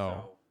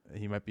 No,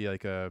 he might be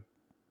like a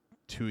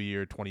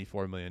 2-year,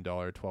 $24 million,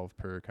 12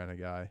 per kind of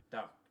guy.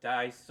 Oh,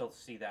 I still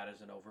see that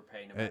as an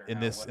overpay. No matter In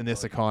how, this what in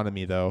this ability.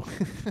 economy, though.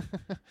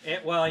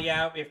 Well,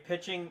 yeah. If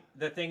pitching,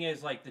 the thing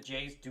is, like, the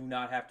Jays do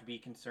not have to be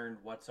concerned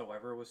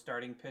whatsoever with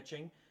starting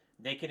pitching.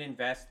 They can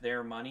invest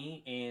their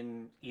money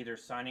in either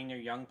signing their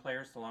young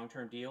players to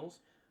long-term deals,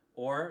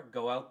 or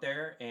go out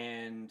there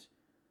and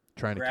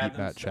Trying to grab keep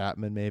them. Matt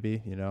Chapman,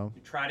 maybe, you know.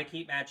 Try to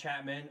keep Matt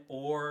Chapman,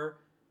 or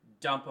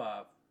dump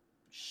a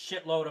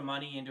shitload of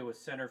money into a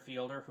center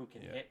fielder who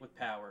can hit with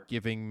power.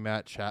 Giving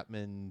Matt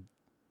Chapman,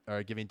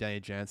 or giving Danny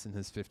Jansen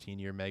his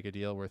 15-year mega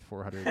deal worth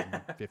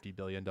 $450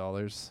 billion. Well,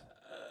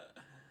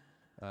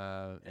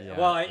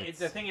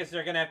 the thing is,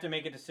 they're going to have to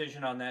make a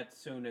decision on that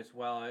soon as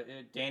well.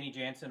 Danny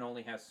Jansen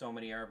only has so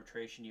many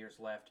arbitration years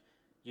left.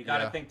 You got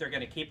to think they're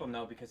going to keep him,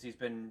 though, because he's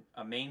been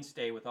a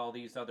mainstay with all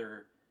these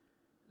other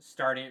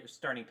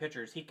starting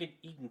pitchers. He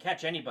can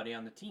catch anybody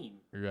on the team.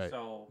 Right.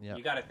 So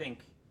you got to think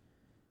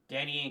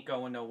Danny ain't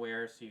going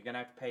nowhere, so you're going to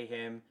have to pay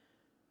him.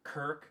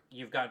 Kirk,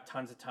 you've got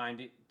tons of time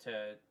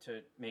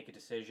to make a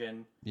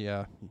decision.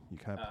 Yeah, you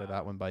kind of play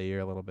that one by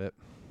ear a little bit.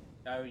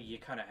 You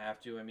kind of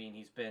have to. I mean,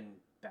 he's been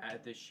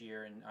bad this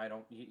year, and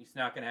he's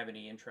not going to have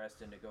any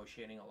interest in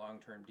negotiating a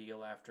long-term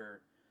deal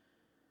after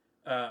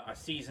a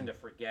season to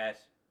forget.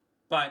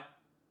 But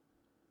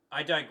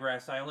I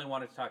digress. I only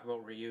wanted to talk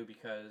about Ryu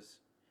because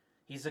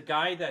he's a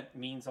guy that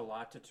means a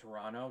lot to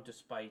Toronto,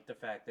 despite the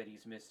fact that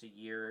he's missed a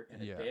year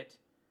and a bit.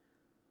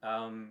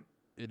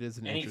 It is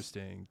an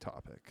interesting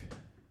topic.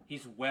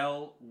 He's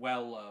well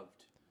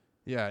loved.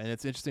 Yeah, and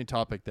it's an interesting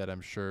topic that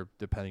I'm sure,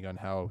 depending on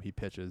how he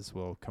pitches,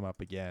 will come up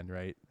again,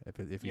 right?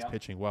 If he's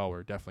pitching well,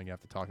 we're definitely going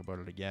to have to talk about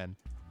it again.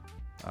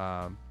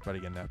 But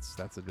again,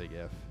 that's a big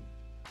if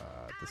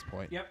at this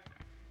point. Yep.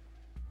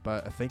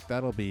 But I think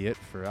that'll be it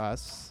for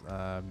us.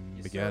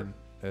 Again,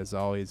 as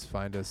always,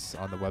 find us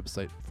on the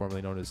website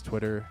formerly known as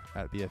Twitter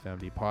at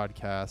BFMD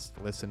Podcast.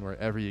 Listen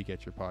wherever you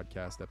get your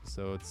podcast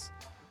episodes.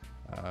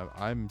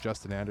 I'm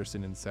Justin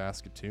Anderson in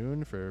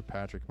Saskatoon for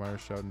Patrick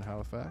Marsh out in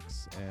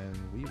Halifax, and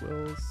we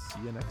will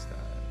see you next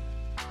time.